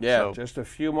saying. Yeah, So, just a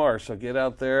few more. So get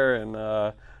out there, and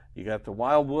you got the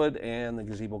Wildwood and the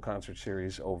Gazebo Concert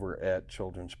Series over at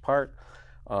Children's Park.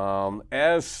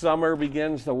 As summer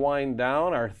begins to wind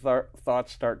down, our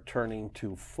thoughts start turning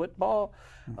to football.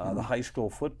 The high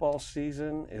school football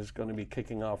season is going to be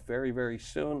kicking off very, very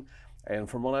soon. And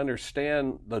from what I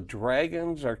understand, the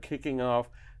Dragons are kicking off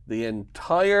the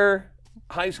entire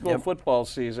high school football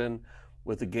season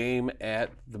with a game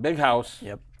at the Big House.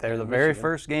 Yep. They're the very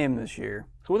first game this year.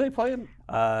 Who are they playing?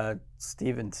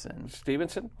 Stevenson.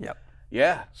 Stevenson? Yep.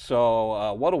 Yeah.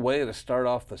 So what a way to start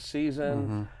off the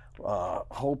season.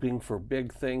 Hoping for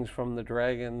big things from the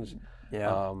Dragons.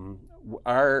 Yeah.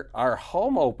 Our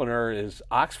home opener is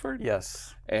Oxford.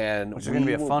 Yes. And which is going to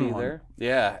be a fun one. There.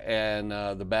 Yeah. And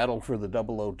the battle for the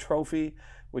OAA trophy,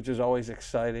 which is always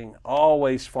exciting.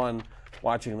 Always fun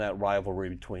watching that rivalry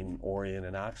between Orion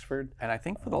and Oxford. And I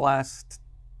think for the last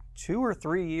 2 or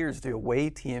 3 years, the away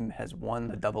team has won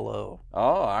the OO. Oh,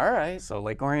 all right. So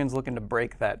Lake Orion's looking to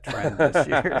break that trend this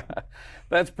year.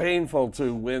 That's painful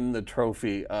to win the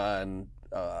trophy on,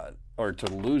 or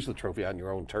to lose the trophy on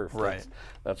your own turf. Right.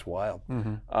 That's wild.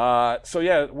 Mm-hmm. So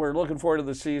yeah, we're looking forward to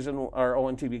the season. Our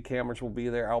ONTV cameras will be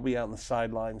there. I'll be out on the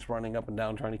sidelines running up and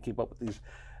down trying to keep up with these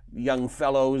young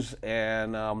fellows.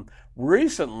 And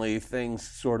recently things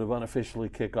sort of unofficially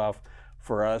kick off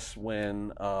for us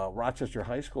when Rochester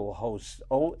High School hosts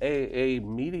OAA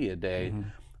Media Day,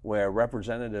 where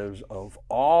representatives of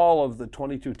all of the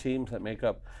 22 teams that make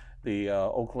up the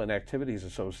Oakland Activities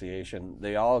Association,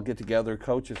 they all get together,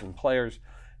 coaches and players,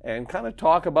 and kind of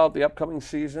talk about the upcoming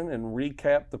season and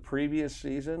recap the previous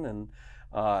season. And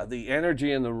the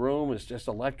energy in the room is just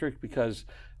electric because,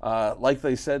 like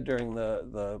they said during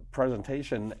the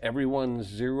presentation, everyone's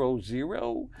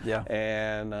 0-0. Yeah.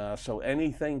 And so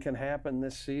anything can happen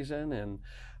this season.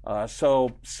 And so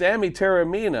Sammy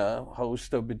Taramina,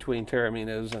 host of Between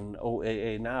Taraminas and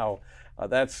OAA Now,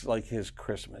 that's like his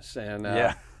Christmas.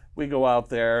 And we go out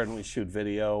there and we shoot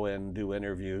video and do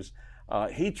interviews.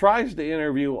 He tries to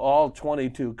interview all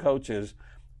 22 coaches,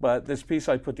 but this piece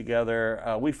I put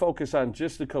together, we focus on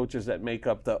just the coaches that make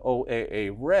up the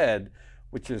OAA Red,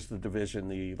 which is the division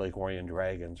the Lake Orion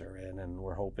Dragons are in, and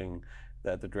we're hoping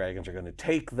that the Dragons are going to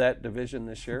take that division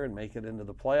this year and make it into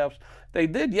the playoffs. They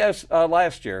did,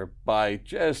 last year by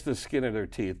just the skin of their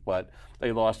teeth, but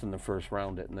they lost in the first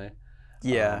round, didn't they?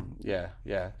 Yeah.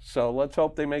 Yeah. So let's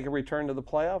hope they make a return to the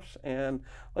playoffs. And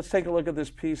let's take a look at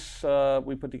this piece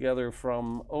we put together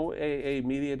from OAA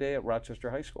Media Day at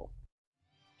Rochester High School.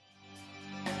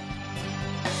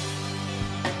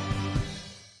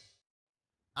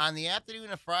 On the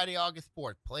afternoon of Friday, August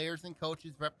 4th, players and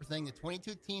coaches representing the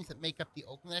 22 teams that make up the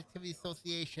Oakland Activities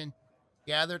Association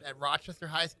gathered at Rochester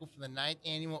High School for the 9th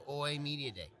annual OAA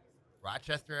Media Day.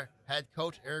 Rochester head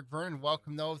coach Eric Vernon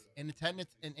welcomed those in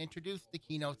attendance and introduced the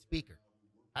keynote speaker,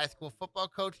 high school football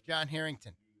coach John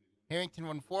Harrington. Harrington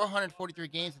won 443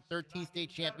 games and 13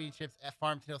 state championships at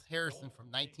Farmington Hills Harrison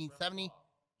from 1970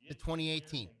 to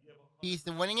 2018. He's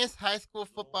the winningest high school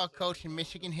football coach in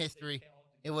Michigan history.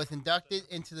 It was inducted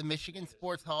into the Michigan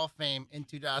Sports Hall of Fame in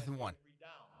 2001.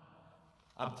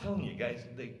 I'm telling you guys,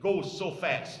 they go so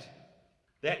fast.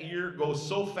 That year goes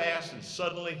so fast, and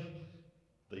suddenly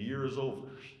the year is over.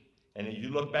 And you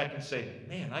look back and say,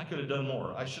 man, I could have done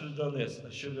more. I should have done this.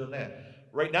 I should have done that.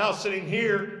 Right now, sitting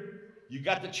here, you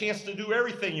got the chance to do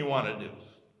everything you want to do.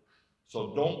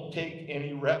 So don't take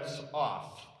any reps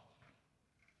off.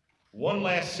 One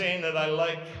last saying that I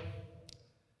like,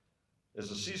 as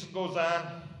the season goes on,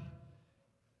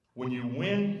 when you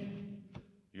win,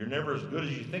 you're never as good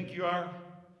as you think you are.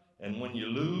 And when you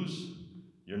lose,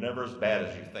 you're never as bad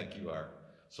as you think you are.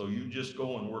 So you just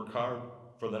go and work hard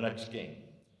for the next game.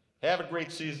 Have a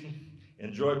great season.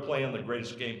 Enjoy playing the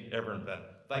greatest game ever invented.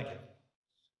 Thank you.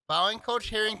 Following Coach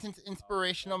Harrington's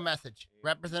inspirational message,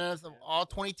 representatives of all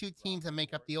 22 teams that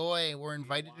make up the OAA were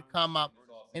invited to come up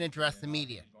and address the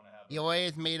media. The OAA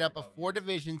is made up of 4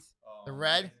 divisions, the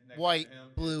red, white,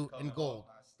 blue, and gold.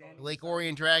 The Lake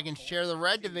Orion Dragons share the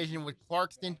red division with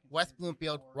Clarkston, West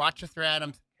Bloomfield, Rochester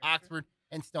Adams, Oxford,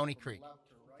 and Stony Creek.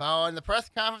 Following the press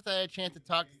conference, I had a chance to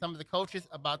talk to some of the coaches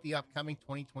about the upcoming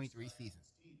 2023 season.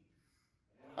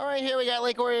 All right, here we got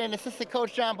Lake Orion assistant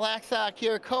coach John Blackstock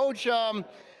here. Coach,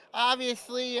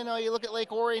 obviously, you look at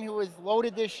Lake Orion, who is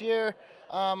loaded this year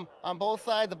on both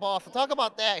sides of the ball. So talk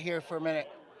about that here for a minute.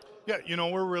 Yeah,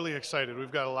 we're really excited.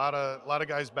 We've got a lot of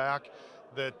guys back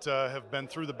that have been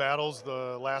through the battles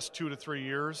the last 2 to 3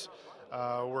 years.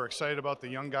 We're excited about the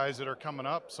young guys that are coming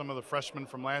up, some of the freshmen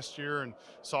from last year and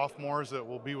sophomores that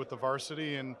will be with the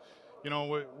varsity. And,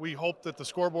 we hope that the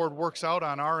scoreboard works out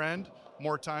on our end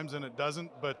more times than it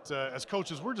doesn't. But as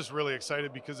coaches, we're just really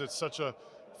excited because it's such a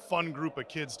fun group of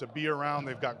kids to be around.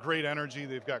 They've got great energy,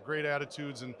 they've got great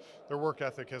attitudes, and their work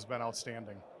ethic has been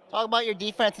outstanding. Talk about your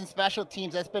defense and special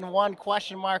teams. That's been one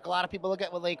question mark a lot of people look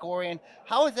at with Lake Orion.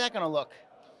 How is that going to look?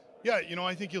 Yeah,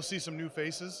 I think you'll see some new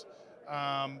faces.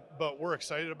 But we're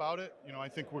excited about it. I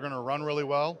think we're going to run really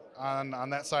well on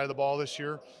that side of the ball this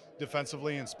year,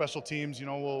 defensively, and special teams.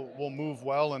 We'll move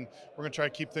well, and we're going to try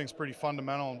to keep things pretty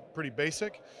fundamental and pretty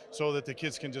basic, so that the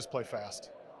kids can just play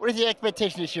fast. What is the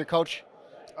expectation this year, Coach?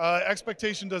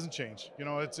 Expectation doesn't change.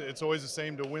 It's always the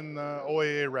same to win the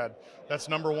OAA Red. That's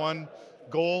number one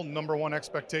goal, number one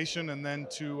expectation, and then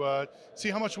to see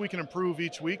how much we can improve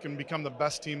each week and become the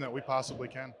best team that we possibly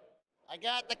can. I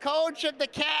got the coach of the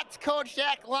Cats, Coach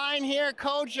Zach Line here.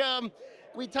 Coach,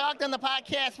 we talked on the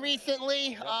podcast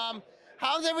recently.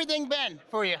 How's everything been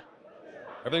for you?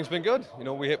 Everything's been good.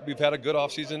 We've had a good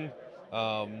offseason.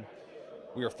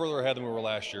 we are further ahead than we were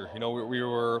last year. You know, we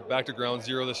were back to ground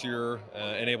zero this year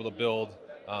and able to build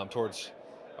towards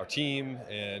our team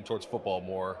and towards football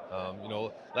more. You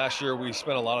know, last year we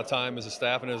spent a lot of time as a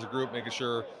staff and as a group making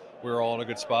sure we were all in a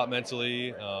good spot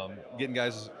mentally, getting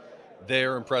guys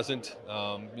there and present,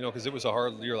 you know, because it was a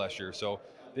hard year last year. So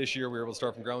this year we were able to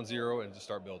start from ground zero and just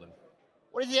start building.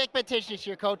 What is the expectation this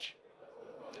year, Coach?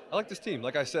 I like this team.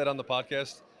 Like I said on the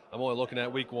podcast, I'm only looking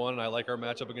at week one, and I like our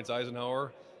matchup against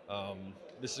Eisenhower.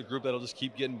 This is a group that'll just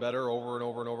keep getting better over and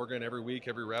over and over again every week,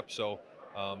 every rep. So,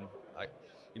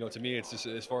 you know, to me, it's just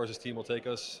as far as this team will take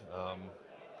us,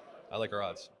 I like our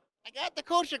odds. I got the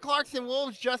coach of Clarkston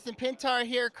Wolves, Justin McIntyre,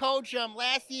 here. Coach,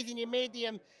 last season you made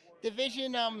the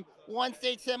Division One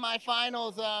state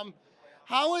semifinals.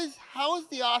 How has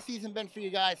the off season been for you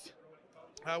guys?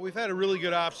 We've had a really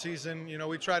good off season. You know,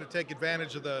 we try to take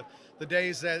advantage of the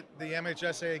days that the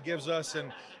MHSAA gives us,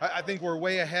 and I think we're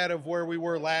way ahead of where we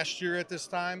were last year at this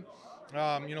time.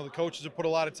 You know, the coaches have put a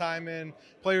lot of time in.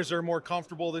 Players are more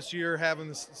comfortable this year having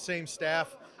the same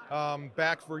staff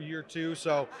back for year two.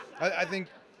 So I think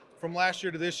from last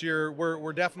year to this year,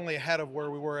 we're definitely ahead of where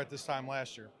we were at this time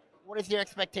last year. What is your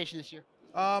expectation this year?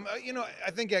 You know, I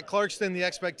think at Clarkston, the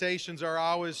expectations are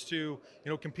always to, you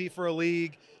know, compete for a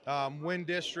league, win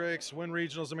districts, win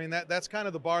regionals. I mean, that's kind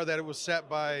of the bar that it was set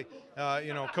by,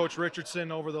 you know, Coach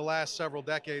Richardson over the last several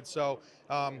decades. So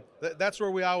that's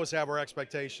where we always have our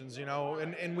expectations, you know,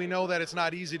 and we know that it's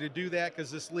not easy to do that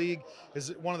because this league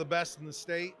is one of the best in the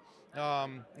state.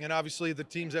 And obviously the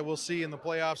teams that we'll see in the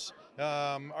playoffs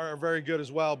are very good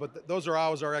as well. But those are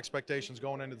always our expectations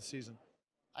going into the season.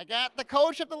 I got the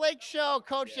coach of the Lake Show,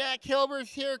 Coach Jack Hilber's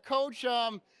here. Coach,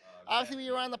 obviously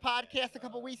we were on the podcast a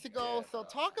couple weeks ago, so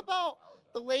talk about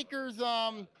the Lakers.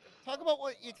 Talk about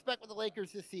what you expect with the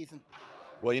Lakers this season.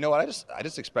 Well, you know what? I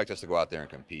just expect us to go out there and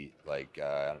compete. Like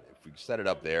if we set it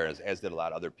up there, as did a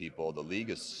lot of other people, the league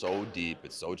is so deep,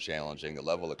 it's so challenging. The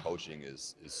level of coaching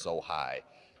is so high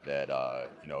that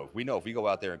you know if we go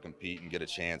out there and compete and get a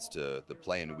chance to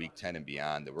play in week 10 and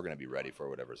beyond, that we're going to be ready for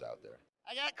whatever's out there.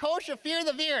 I got Coach of Fear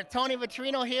the Veer, Tony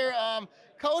Vitrino here.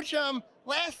 Coach,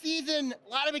 last season, a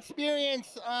lot of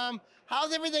experience.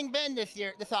 How's everything been this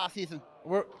off season?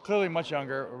 We're clearly much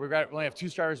younger. We only have 2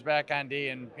 starters back on D,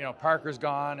 and you know Parker's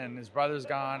gone and his brother's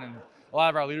gone, and a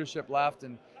lot of our leadership left.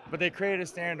 But they created a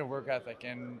standard of work ethic,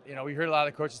 and you know we heard a lot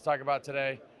of the coaches talk about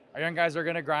today. Our young guys are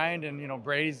going to grind, and you know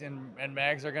Brady's and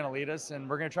Mags are going to lead us, and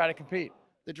we're going to try to compete.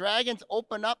 The Dragons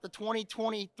open up the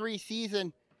 2023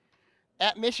 season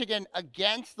at Michigan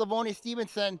against Livonia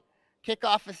Stevenson.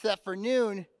 Kickoff is set for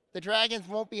noon. The Dragons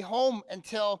won't be home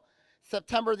until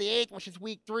September the 8th, which is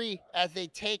week 3, as they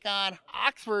take on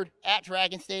Oxford at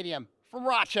Dragon Stadium. From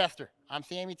Rochester, I'm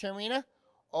Sammy Termina,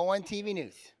 ONTV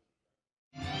News.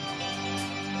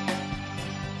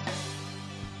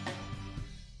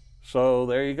 So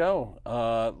there you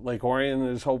go. Lake Orion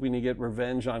is hoping to get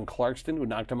revenge on Clarkston, who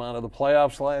knocked them out of the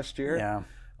playoffs last year. Yeah.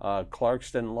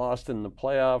 Clarkston lost in the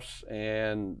playoffs,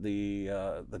 and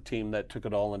the team that took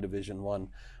it all in Division I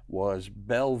was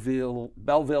Belleville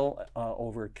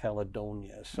over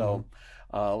Caledonia. So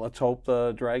let's hope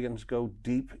the Dragons go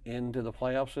deep into the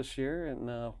playoffs this year, and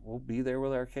we'll be there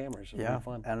with our cameras. It'll be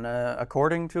fun. And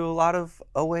according to a lot of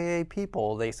OAA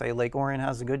people, they say Lake Orion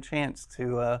has a good chance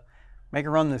to make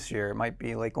a run this year. It might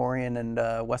be Lake Orion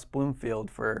and West Bloomfield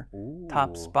for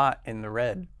top spot in the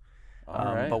red.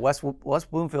 Right. But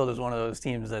West Bloomfield is one of those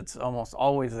teams that's almost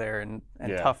always there and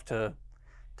tough to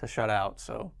shut out.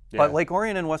 So, but Lake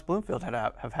Orion and West Bloomfield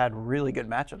have had really good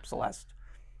matchups the last,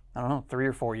 I don't know, 3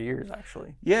 or 4 years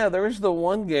actually. Yeah, there was the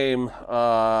one game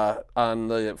on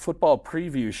the football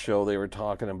preview show they were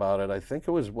talking about it. I think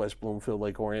it was West Bloomfield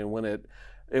Lake Orion when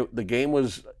the game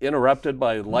was interrupted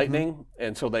by lightning,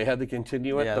 and so they had to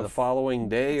continue it the following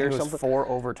day or something. It was 4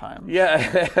 overtime.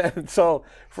 Yeah, so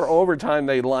for overtime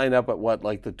they lined up at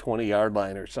like the 20-yard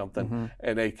line or something,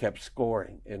 and they kept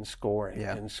scoring and scoring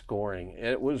and scoring.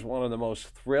 It was one of the most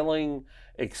thrilling,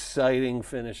 exciting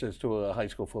finishes to a high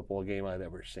school football game I'd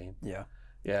ever seen. Yeah.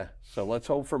 Yeah, so let's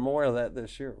hope for more of that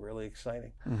this year. Really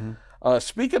exciting.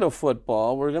 Speaking of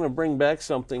football, we're going to bring back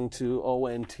something to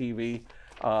ONTV.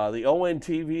 The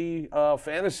ONTV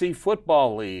Fantasy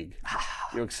Football League.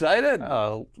 You excited?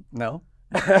 No.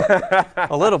 A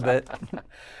little bit.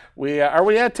 Are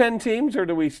we at 10 teams, or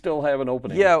do we still have an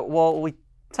opening? Yeah, well,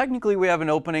 technically we have an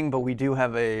opening, but we do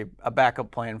have a backup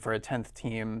plan for a 10th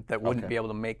team that wouldn't be able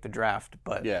to make the draft.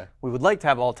 But we would like to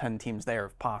have all 10 teams there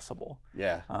if possible.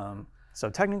 Yeah. So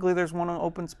technically there's one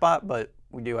open spot, but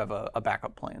we do have a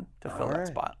backup plan to fill that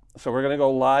spot. So we're going to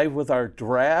go live with our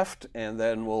draft, and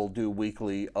then we'll do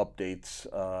weekly updates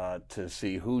to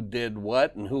see who did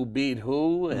what and who beat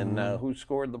who and who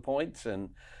scored the points. And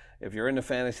if you're into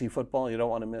fantasy football, you don't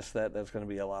want to miss that. That's going to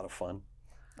be a lot of fun.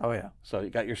 Oh, yeah. So you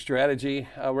got your strategy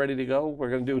ready to go? We're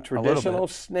going to do a traditional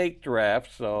snake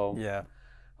draft. So yeah.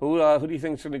 Who do you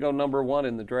think is going to go number 1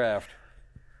 in the draft?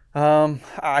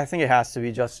 I think it has to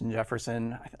be Justin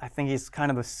Jefferson. I think he's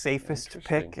kind of the safest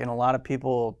pick, and a lot of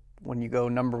people, when you go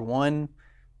number 1,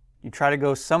 you try to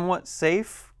go somewhat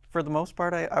safe for the most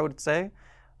part, I would say.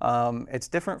 It's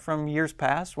different from years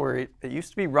past where it used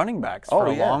to be running backs for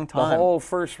a long time. The whole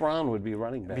first round would be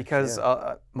running backs. Because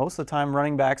most of the time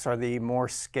running backs are the more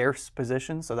scarce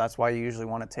position, so that's why you usually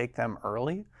want to take them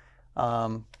early.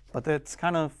 But that's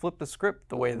kind of flipped the script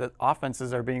the way that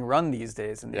offenses are being run these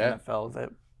days in the NFL, that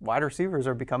wide receivers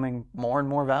are becoming more and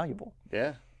more valuable.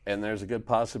 Yeah, and there's a good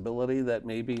possibility that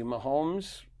maybe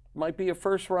Mahomes might be a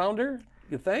first rounder,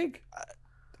 you think?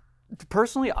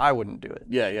 Personally, I wouldn't do it.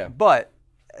 Yeah. But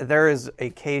there is a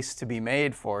case to be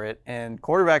made for it, and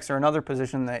quarterbacks are another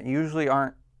position that usually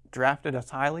aren't drafted as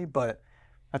highly, but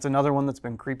that's another one that's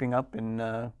been creeping up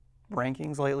in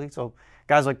rankings lately. So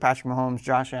guys like Patrick Mahomes,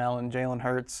 Josh Allen, Jalen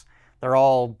Hurts, they're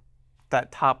all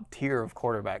that top tier of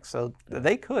quarterbacks, so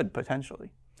they could potentially.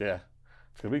 Yeah,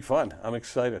 it's going to be fun. I'm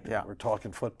excited. Yeah. We're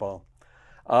talking football.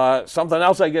 Something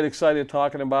else I get excited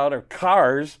talking about are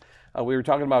cars. We were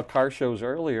talking about car shows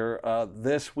earlier.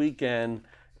 This weekend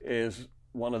is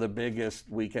one of the biggest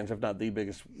weekends, if not the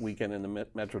biggest weekend in the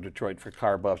Metro Detroit for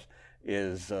car buffs,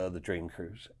 is the Dream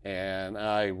Cruise. And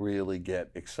I really get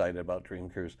excited about Dream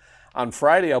Cruise. On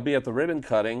Friday, I'll be at the ribbon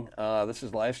cutting. This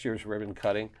is last year's ribbon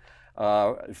cutting.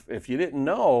 If you didn't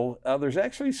know, there's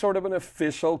actually sort of an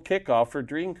official kickoff for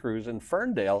Dream Cruise in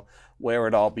Ferndale, where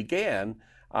it all began,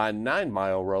 on 9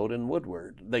 Mile Road in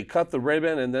Woodward. They cut the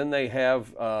ribbon, and then they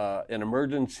have an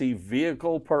emergency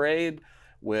vehicle parade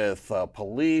with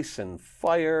police and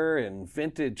fire and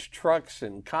vintage trucks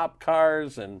and cop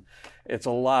cars, and it's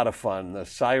a lot of fun. The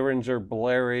sirens are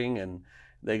blaring, and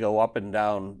they go up and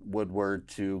down Woodward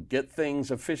to get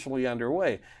things officially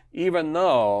underway. Even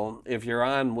though if you're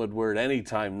on Woodward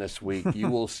anytime this week, you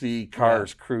will see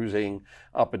cars cruising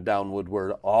up and down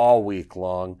Woodward all week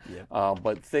long.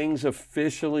 But things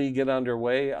officially get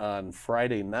underway on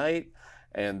Friday night,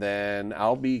 and then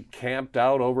I'll be camped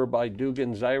out over by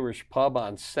Dugan's Irish Pub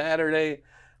on Saturday.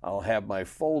 I'll have my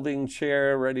folding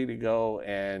chair ready to go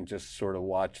and just sort of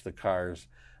watch the cars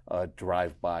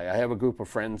drive by. I have a group of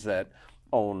friends that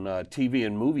own TV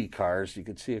and movie cars. You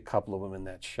could see a couple of them in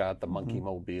that shot, the Monkey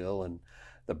Mobile and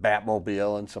the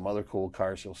Batmobile and some other cool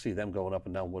cars. You'll see them going up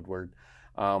and down Woodward.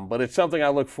 But it's something I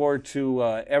look forward to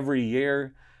every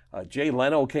year. Jay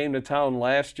Leno came to town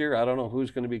last year. I don't know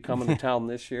who's going to be coming to town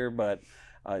this year, but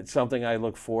it's something I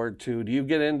look forward to. Do you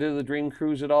get into the Dream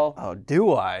Cruise at all? Oh,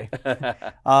 do I? Where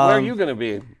are you going to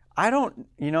be? I don't,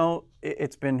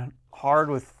 it's been hard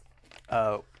with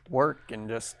work and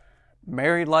just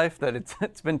married life that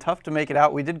it's been tough to make it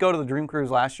out. We did go to the Dream Cruise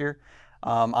last year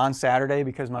on Saturday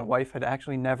because my wife had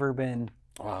actually never been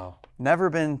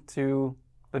to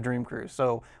the Dream Cruise.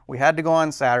 So we had to go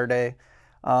on Saturday.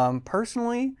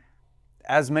 Personally,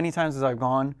 as many times as I've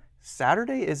gone,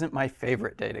 Saturday isn't my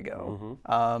favorite day to go.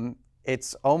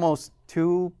 It's almost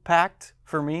too packed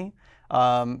for me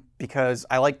because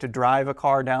I like to drive a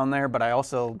car down there, but I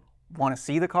also want to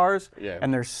see the cars.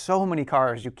 And there's so many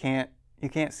cars you can't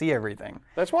see everything.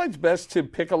 That's why it's best to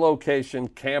pick a location,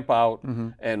 camp out,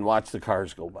 and watch the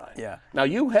cars go by. Now,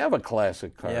 you have a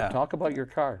classic car. Talk about your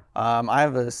car. I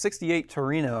have a 68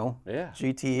 Torino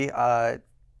GT.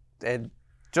 It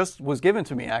just was given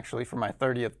to me, actually, for my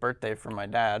 30th birthday from my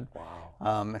dad.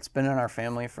 Wow. It's been in our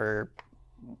family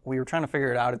we were trying to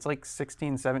figure it out. It's like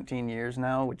 16, 17 years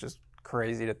now, which is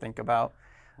crazy to think about.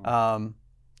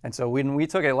 And so when we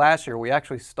took it last year, we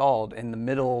actually stalled in the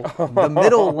middle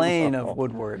lane of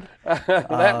Woodward.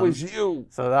 That was you.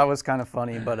 So that was kind of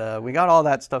funny, but we got all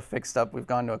that stuff fixed up. We've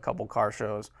gone to a couple car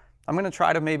shows. I'm going to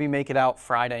try to maybe make it out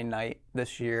Friday night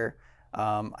this year.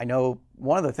 I know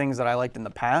one of the things that I liked in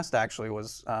the past actually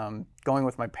was going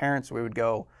with my parents. We would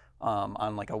go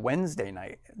on like a Wednesday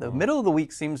night. The middle of the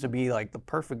week seems to be like the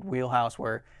perfect wheelhouse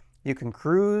where you can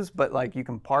cruise, but like you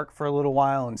can park for a little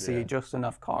while and see just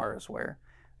enough cars where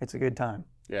it's a good time.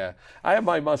 Yeah, I have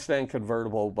my Mustang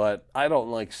convertible, but I don't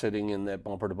like sitting in that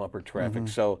bumper-to-bumper traffic.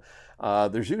 So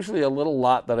there's usually a little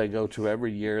lot that I go to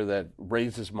every year that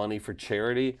raises money for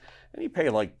charity, and you pay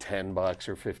like $10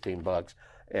 or $15.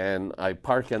 And I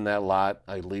park in that lot,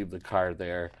 I leave the car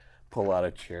there, pull out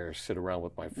a chair, sit around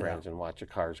with my friends, and watch the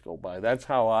cars go by. That's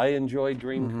how I enjoy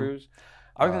Dream Cruise.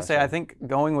 I was gonna say, I think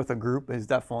going with a group is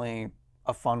definitely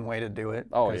a fun way to do it.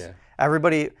 Oh yeah.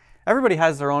 Everybody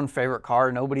has their own favorite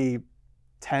car. Nobody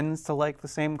tends to like the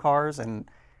same cars, and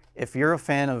if you're a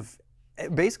fan of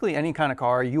basically any kind of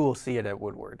car, you will see it at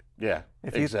Woodward. Yeah,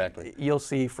 exactly. You'll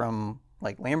see from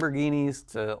like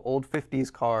Lamborghinis to old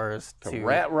 50s cars to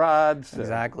rat rods,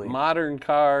 exactly, modern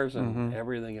cars, and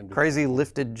everything in between. Crazy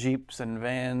lifted Jeeps and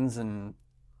vans and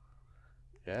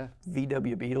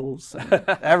VW Beetles, and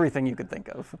everything you could think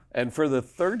of. And for the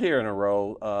third year in a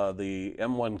row, the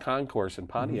M1 Concourse in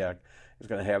Pontiac is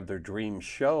going to have their Dream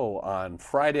Show on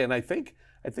Friday, and I think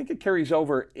it carries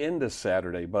over into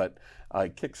Saturday, but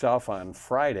it kicks off on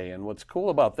Friday. And what's cool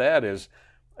about that is,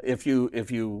 if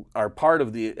you are part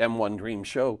of the M1 Dream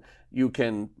Show, you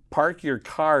can park your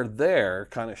car there,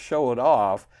 kind of show it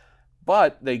off,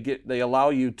 but they allow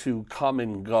you to come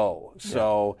and go.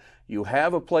 So you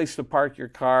have a place to park your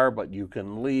car, but you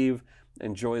can leave,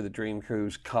 enjoy the Dream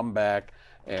Cruise, come back,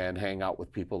 and hang out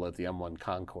with people at the M1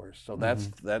 Concourse. So that's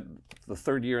the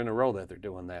third year in a row that they're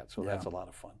doing that. So that's a lot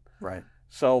of fun. Right.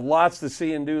 So lots to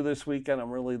see and do this weekend.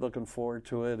 I'm really looking forward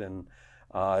to it. And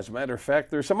as a matter of fact,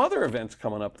 there's some other events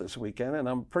coming up this weekend, and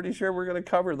I'm pretty sure we're going to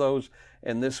cover those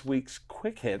in this week's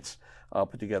Quick Hits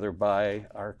put together by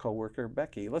our coworker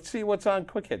Becky. Let's see what's on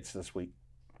Quick Hits this week.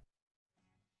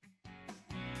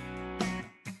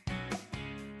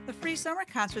 The free summer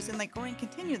concerts in Lake Orion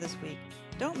continue this week.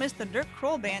 Don't miss the Dirk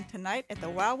Kroll Band tonight at the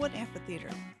Wildwood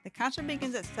Amphitheater. The concert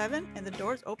begins at 7 and the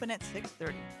doors open at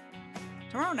 6:30.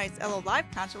 Tomorrow night's LO Live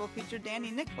concert will feature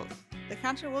Danny Nichols. The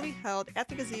concert will be held at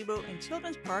the Gazebo in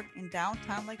Children's Park in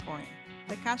downtown Lake Orion.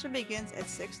 The concert begins at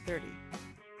 6:30.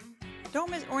 Don't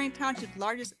miss Orion Township's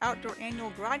largest outdoor annual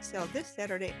garage sale this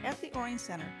Saturday at the Orion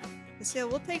Center. The sale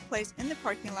will take place in the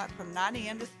parking lot from 9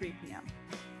 a.m. to 3 p.m.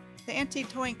 The Antique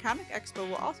Toy and Comic Expo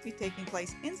will also be taking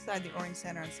place inside the Orion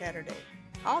Center on Saturday,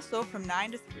 also from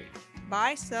 9 to 3.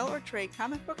 Buy, sell, or trade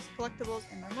comic books, collectibles,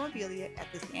 and memorabilia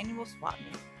at this annual swap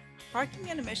meet. Parking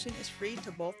and admission is free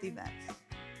to both events.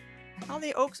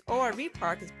 Holiday Oaks ORV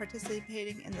Park is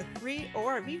participating in the free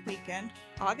ORV weekend,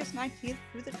 August 19th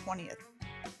through the 20th.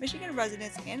 Michigan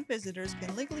residents and visitors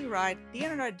can legally ride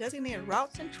DNR designated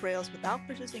routes and trails without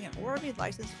purchasing an ORV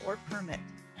license or permit.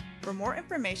 For more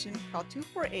information, call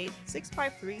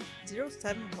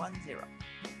 248-653-0710.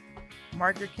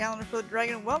 Mark your calendar for the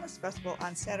Dragon Wellness Festival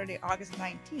on Saturday, August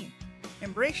 19th.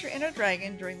 Embrace your inner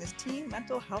dragon during this Teen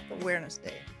Mental Health Awareness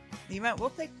Day. The event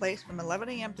will take place from 11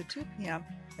 a.m. to 2 p.m.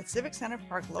 at Civic Center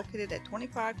Park located at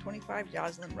 2525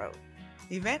 Joslyn Road.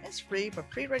 The event is free, but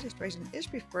pre-registration is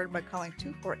preferred by calling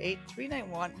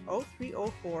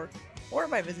 248-391-0304 or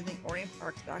by visiting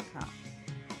OrionParks.com.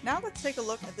 Now let's take a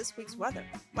look at this week's weather.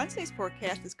 Wednesday's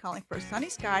forecast is calling for sunny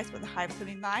skies with a high of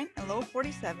 79 and low of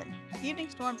 47.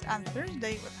 Evening storms on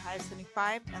Thursday with a high of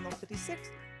 75 and low of 56.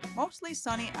 Mostly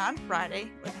sunny on Friday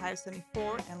with a high of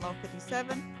 74 and low of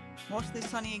 57. Mostly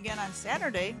sunny again on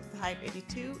Saturday with a high of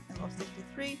 82 and low of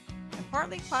 63. And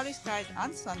partly cloudy skies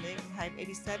on Sunday with a high of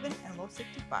 87 and low of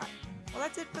 65. Well,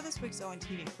 that's it for this week's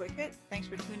ONTV Quick Hit. Thanks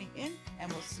for tuning in,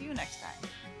 and we'll see you next time.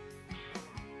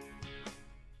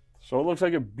 So it looks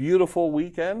like a beautiful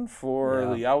weekend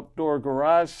for the outdoor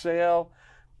garage sale.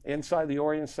 Inside the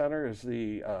Orion Center is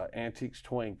the Antiques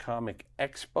Toy and Comic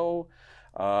Expo.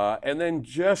 And then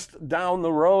just down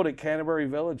the road at Canterbury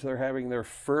Village, they're having their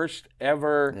first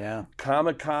ever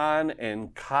Comic-Con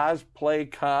and Cosplay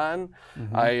Con.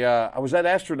 I was at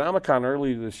Astronomicon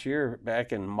earlier this year,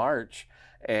 back in March,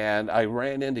 and I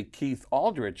ran into Keith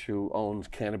Aldrich, who owns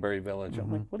Canterbury Village.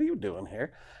 I'm like, what are you doing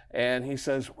here? And he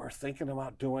says, we're thinking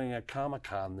about doing a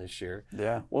Comic-Con this year.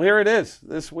 Yeah. Well, here it is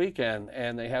this weekend,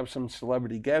 and they have some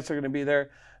celebrity guests that are going to be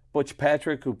there. Butch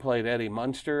Patrick, who played Eddie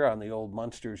Munster on the old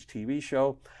Munsters TV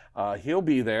show, he'll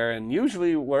be there. And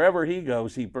usually wherever he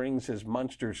goes, he brings his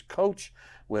Munsters coach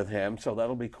with him. So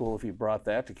that'll be cool if he brought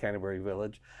that to Canterbury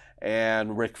Village.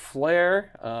 And Ric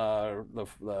Flair,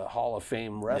 the Hall of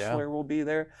Fame wrestler, will be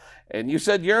there. And you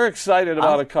said you're excited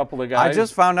about a couple of guys. I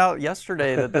just found out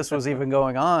yesterday that this was even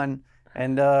going on.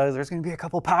 And there's going to be a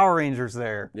couple Power Rangers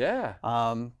there. Yeah.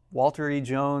 Walter E.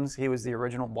 Jones, he was the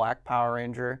original Black Power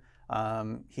Ranger.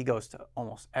 He goes to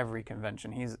almost every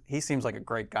convention. He seems like a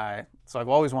great guy. So I've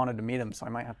always wanted to meet him, so I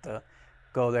might have to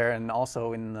go there. And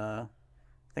also in the,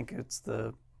 I think it's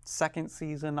the second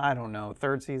season, I don't know,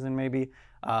 third season maybe,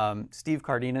 Steve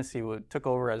Cardenas, he took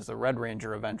over as the Red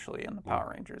Ranger eventually in the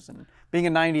Power Rangers. And being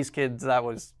a 90s kid, that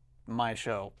was my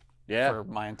show for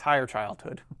my entire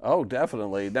childhood. Oh,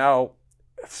 definitely. Now,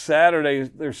 Saturday,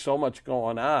 there's so much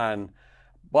going on.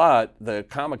 but the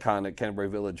Comic-Con at Canterbury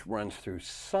Village runs through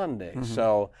Sunday.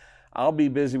 So I'll be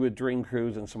busy with Dream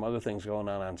Cruise and some other things going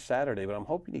on Saturday, but I'm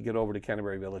hoping to get over to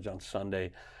Canterbury Village on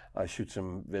Sunday, shoot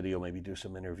some video, maybe do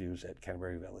some interviews at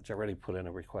Canterbury Village. I already put in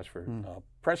a request for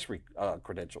press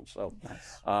credentials. So,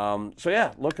 so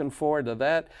yeah, looking forward to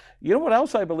that. You know what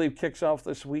else I believe kicks off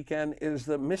this weekend is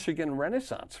the Michigan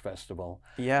Renaissance Festival.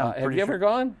 Yeah. Have you ever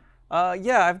gone?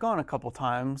 Yeah, I've gone a couple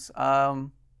times.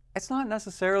 It's not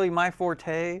necessarily my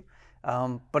forte.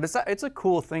 But it's a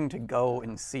cool thing to go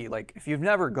and see. Like, if you've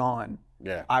never gone,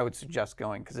 I would suggest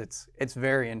going because it's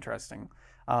very interesting.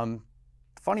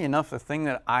 Funny enough, the thing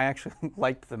that I actually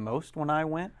liked the most when I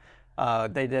went,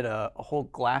 they did a whole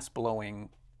glass blowing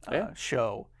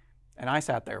show, and I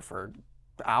sat there for an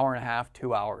hour and a half,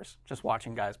 2 hours, just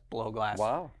watching guys blow glass.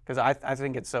 Wow! Because I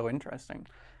think it's so interesting.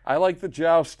 I like the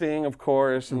jousting, of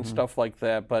course, and stuff like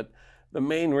that, but the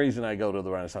main reason I go to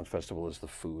the Renaissance Festival is the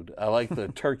food. I like the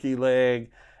turkey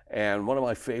leg, and one of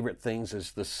my favorite things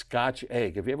is the Scotch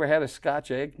egg. Have you ever had a Scotch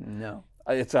egg? No.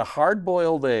 It's a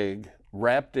hard-boiled egg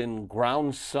wrapped in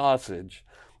ground sausage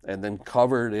and then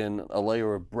covered in a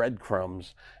layer of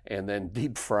breadcrumbs and then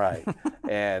deep fried.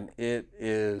 And it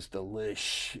is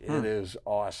delish. It is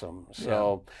awesome.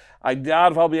 So I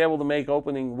doubt if I'll be able to make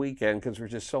opening weekend because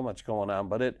there's just so much going on,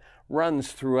 but it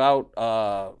runs throughout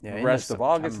the rest of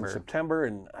August and September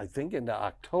and I think into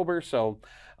October. So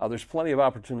there's plenty of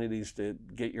opportunities to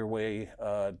get your way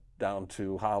down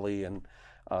to Holly and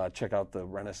check out the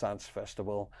Renaissance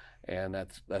Festival, and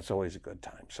that's always a good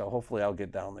time. So hopefully I'll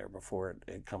get down there before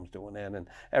it comes to an end. And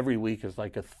every week is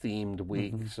like a themed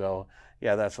week, so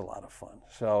yeah, that's a lot of fun.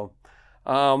 So,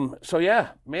 so yeah,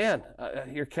 man,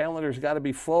 your calendar's got to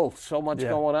be full. So much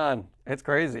going on. It's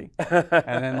crazy.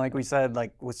 And then, like we said,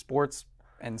 like with sports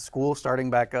and school starting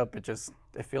back up, it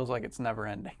feels like it's never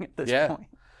ending at this point.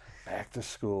 Back to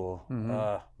school,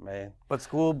 man. But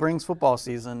school brings football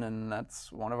season, and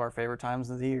that's one of our favorite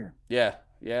times of the year. Yeah,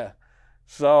 yeah.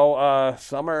 So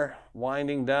summer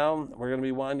winding down. We're going to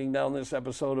be winding down this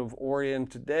episode of Orion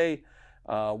Today.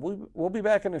 We'll be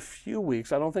back in a few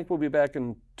weeks. I don't think we'll be back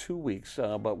in 2 weeks,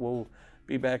 but we'll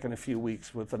be back in a few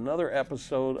weeks with another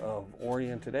episode of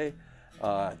Orion Today.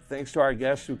 Thanks to our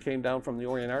guests who came down from the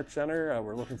Orion Art Center.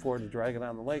 We're looking forward to Dragon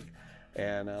on the Lake.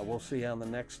 And we'll see you on the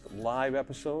next live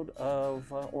episode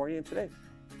of Orion Today.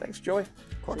 Thanks, Joey.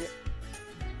 Of course.